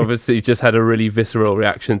he's obviously just had a really visceral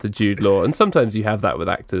reaction to Jude Law, and sometimes you have that with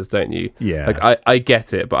actors, don't you? Yeah. Like I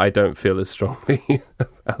get it, but I don't feel as strongly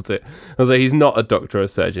about it. I was like, he's not a doctor or a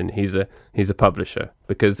surgeon; he's a publisher,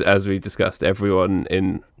 because as we discussed, everyone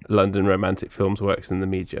in London romantic films works in the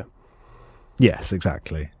media. Yes,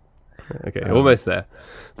 exactly. Okay, almost there.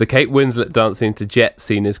 The Kate Winslet dancing to Jet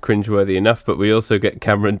scene is cringeworthy enough, but we also get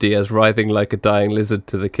Cameron Diaz writhing like a dying lizard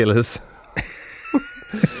to The Killers.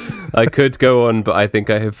 I could go on, but I think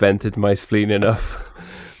I have vented my spleen enough.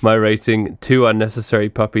 My rating, 2 unnecessary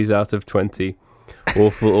puppies out of 20.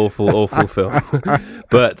 Awful, awful, awful film.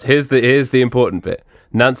 But here's the important bit.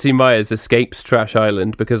 Nancy Meyers escapes Trash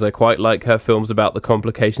Island because I quite like her films about the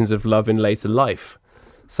complications of love in later life.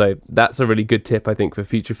 So that's a really good tip, I think, for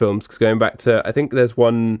future films. Because going back to, I think there's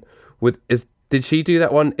one did she do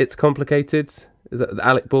that one? It's Complicated. Is that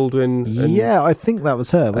Alec Baldwin? Yeah, I think that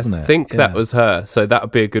was her, wasn't it? I think that was her. So that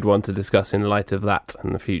would be a good one to discuss in light of that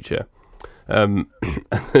in the future. The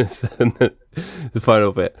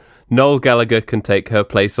final bit. Noel Gallagher can take her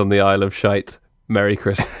place on the Isle of Shite. Merry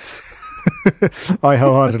Christmas. I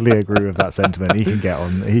wholeheartedly agree with that sentiment. He can get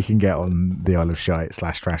on the Isle of Shite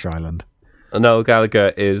 / Trash Island. Noel Gallagher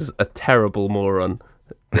is a terrible moron.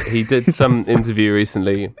 He did some interview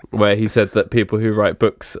recently where he said that people who write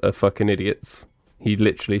books are fucking idiots. He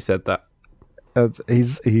literally said that.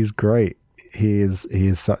 He's great. He is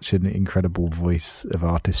such an incredible voice of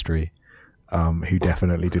artistry, who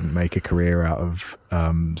definitely didn't make a career out of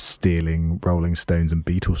stealing Rolling Stones and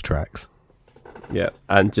Beatles tracks. Yeah,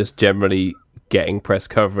 and just generally getting press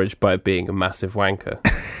coverage by being a massive wanker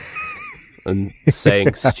and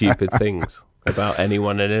saying stupid things about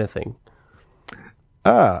anyone and anything.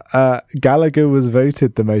 Gallagher was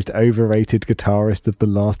voted the most overrated guitarist of the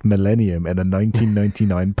last millennium in a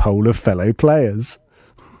 1999 poll of fellow players.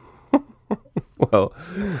 Well,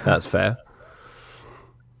 that's fair.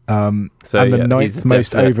 And the ninth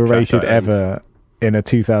most overrated ever in a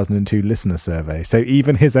 2002 listener survey. So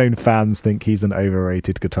even his own fans think he's an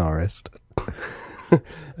overrated guitarist. I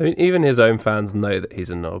mean, even his own fans know that he's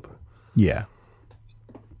a knob. Yeah.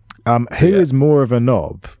 Who is more of a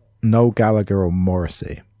knob, Noel Gallagher or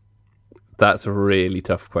Morrissey? That's a really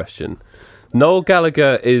tough question. Noel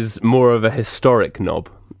Gallagher is more of a historic knob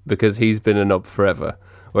because he's been a knob forever.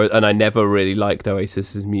 And I never really liked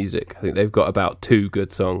Oasis's music. I think they've got about 2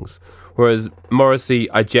 good songs. Whereas Morrissey,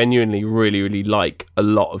 I genuinely really, really like a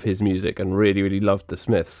lot of his music and really, really loved the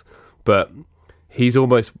Smiths. But he's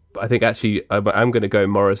almost, I think actually, I'm going to go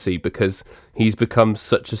Morrissey because he's become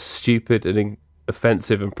such a stupid and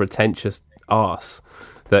offensive and pretentious arse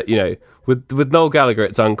that, you know, with Noel Gallagher,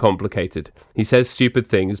 it's uncomplicated. He says stupid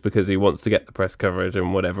things because he wants to get the press coverage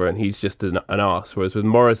and whatever, and he's just an arse. Whereas with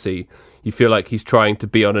Morrissey, you feel like he's trying to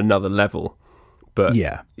be on another level. But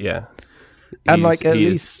yeah. And like at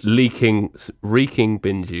least reeking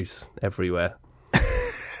bin juice everywhere.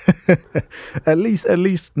 at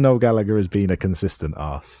least Noel Gallagher has been a consistent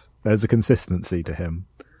arse. There's a consistency to him.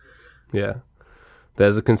 Yeah.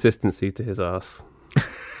 There's a consistency to his arse.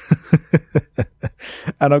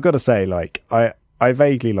 And I've got to say, like, I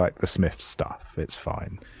vaguely like the Smiths stuff. It's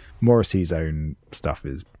fine. Morrissey's own stuff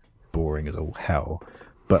is boring as all hell.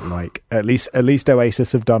 But like, at least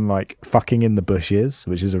Oasis have done like "Fucking in the Bushes,"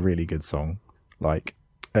 which is a really good song. Like,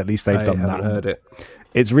 at least they've done that. I haven't heard it.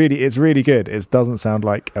 It's really good. It doesn't sound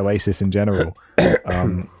like Oasis in general.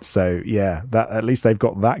 So yeah, that at least they've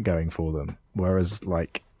got that going for them. Whereas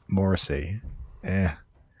like Morrissey,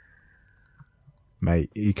 mate,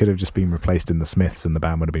 he could have just been replaced in the Smiths and the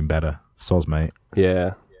band would have been better. Soz, mate.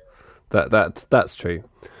 Yeah, that's true.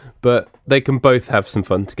 But they can both have some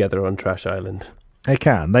fun together on Trash Island. They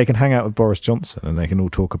can hang out with Boris Johnson and they can all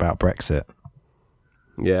talk about Brexit.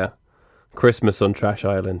 Yeah, Christmas on Trash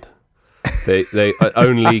Island. They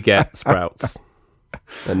only get sprouts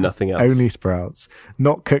and nothing else. Only sprouts,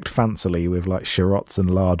 not cooked fancily with like shallots and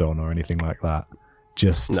lard on or anything like that.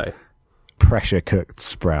 Just pressure cooked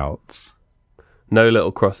sprouts. No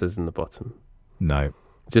little crosses in the bottom. No,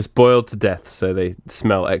 just boiled to death so they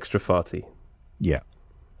smell extra farty. Yeah.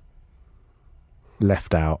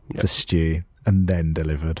 Left out to stew and then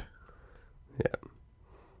delivered. Yeah.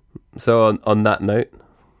 So on that note,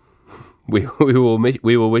 we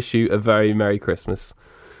will wish you a very Merry Christmas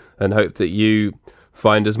and hope that you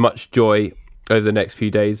find as much joy over the next few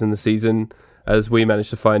days in the season as we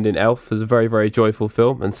managed to find in Elf. As a very, very joyful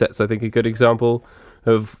film and sets, I think, a good example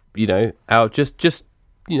of, our just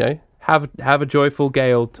have a joyful,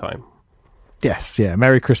 gay old time. Yes, yeah.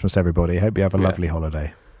 Merry Christmas, everybody. Hope you have a lovely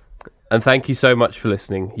holiday. And thank you so much for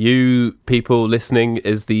listening. You people listening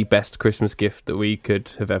is the best Christmas gift that we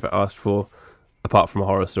could have ever asked for, apart from a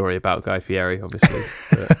horror story about Guy Fieri, obviously.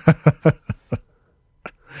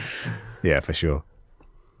 Yeah, for sure.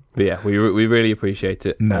 But yeah, we really appreciate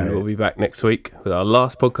it. No. And we'll be back next week with our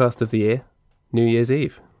last podcast of the year, New Year's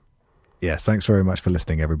Eve. Yes, thanks very much for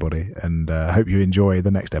listening, everybody. And I hope you enjoy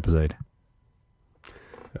the next episode.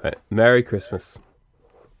 All right. Merry Christmas.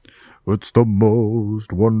 It's the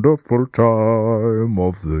most wonderful time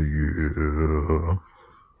of the year.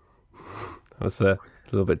 That was a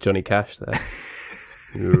little bit Johnny Cash there.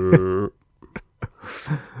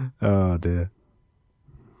 Oh, dear.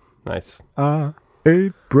 Nice. I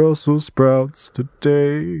ate Brussels sprouts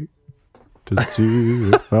today to see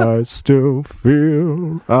if I still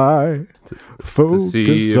feel. I focus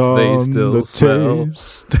see if on they still the smell.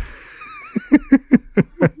 taste.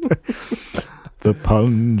 The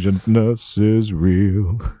pungentness is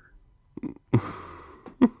real.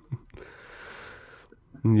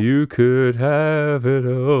 You could have it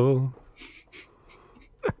all.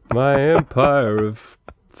 My empire of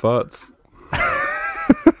farts.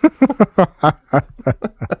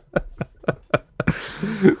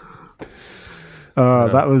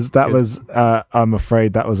 That was. I'm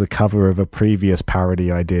afraid that was a cover of a previous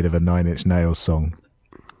parody I did of a Nine Inch Nails song.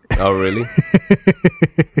 Oh, really?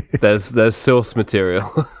 There's source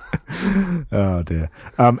material. Oh dear.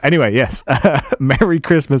 Anyway, yes. Merry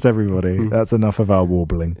Christmas, everybody. That's enough of our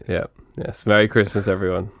warbling. Yeah. Yes. Merry Christmas,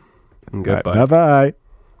 everyone. And goodbye. Right, bye-bye.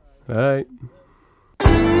 Bye.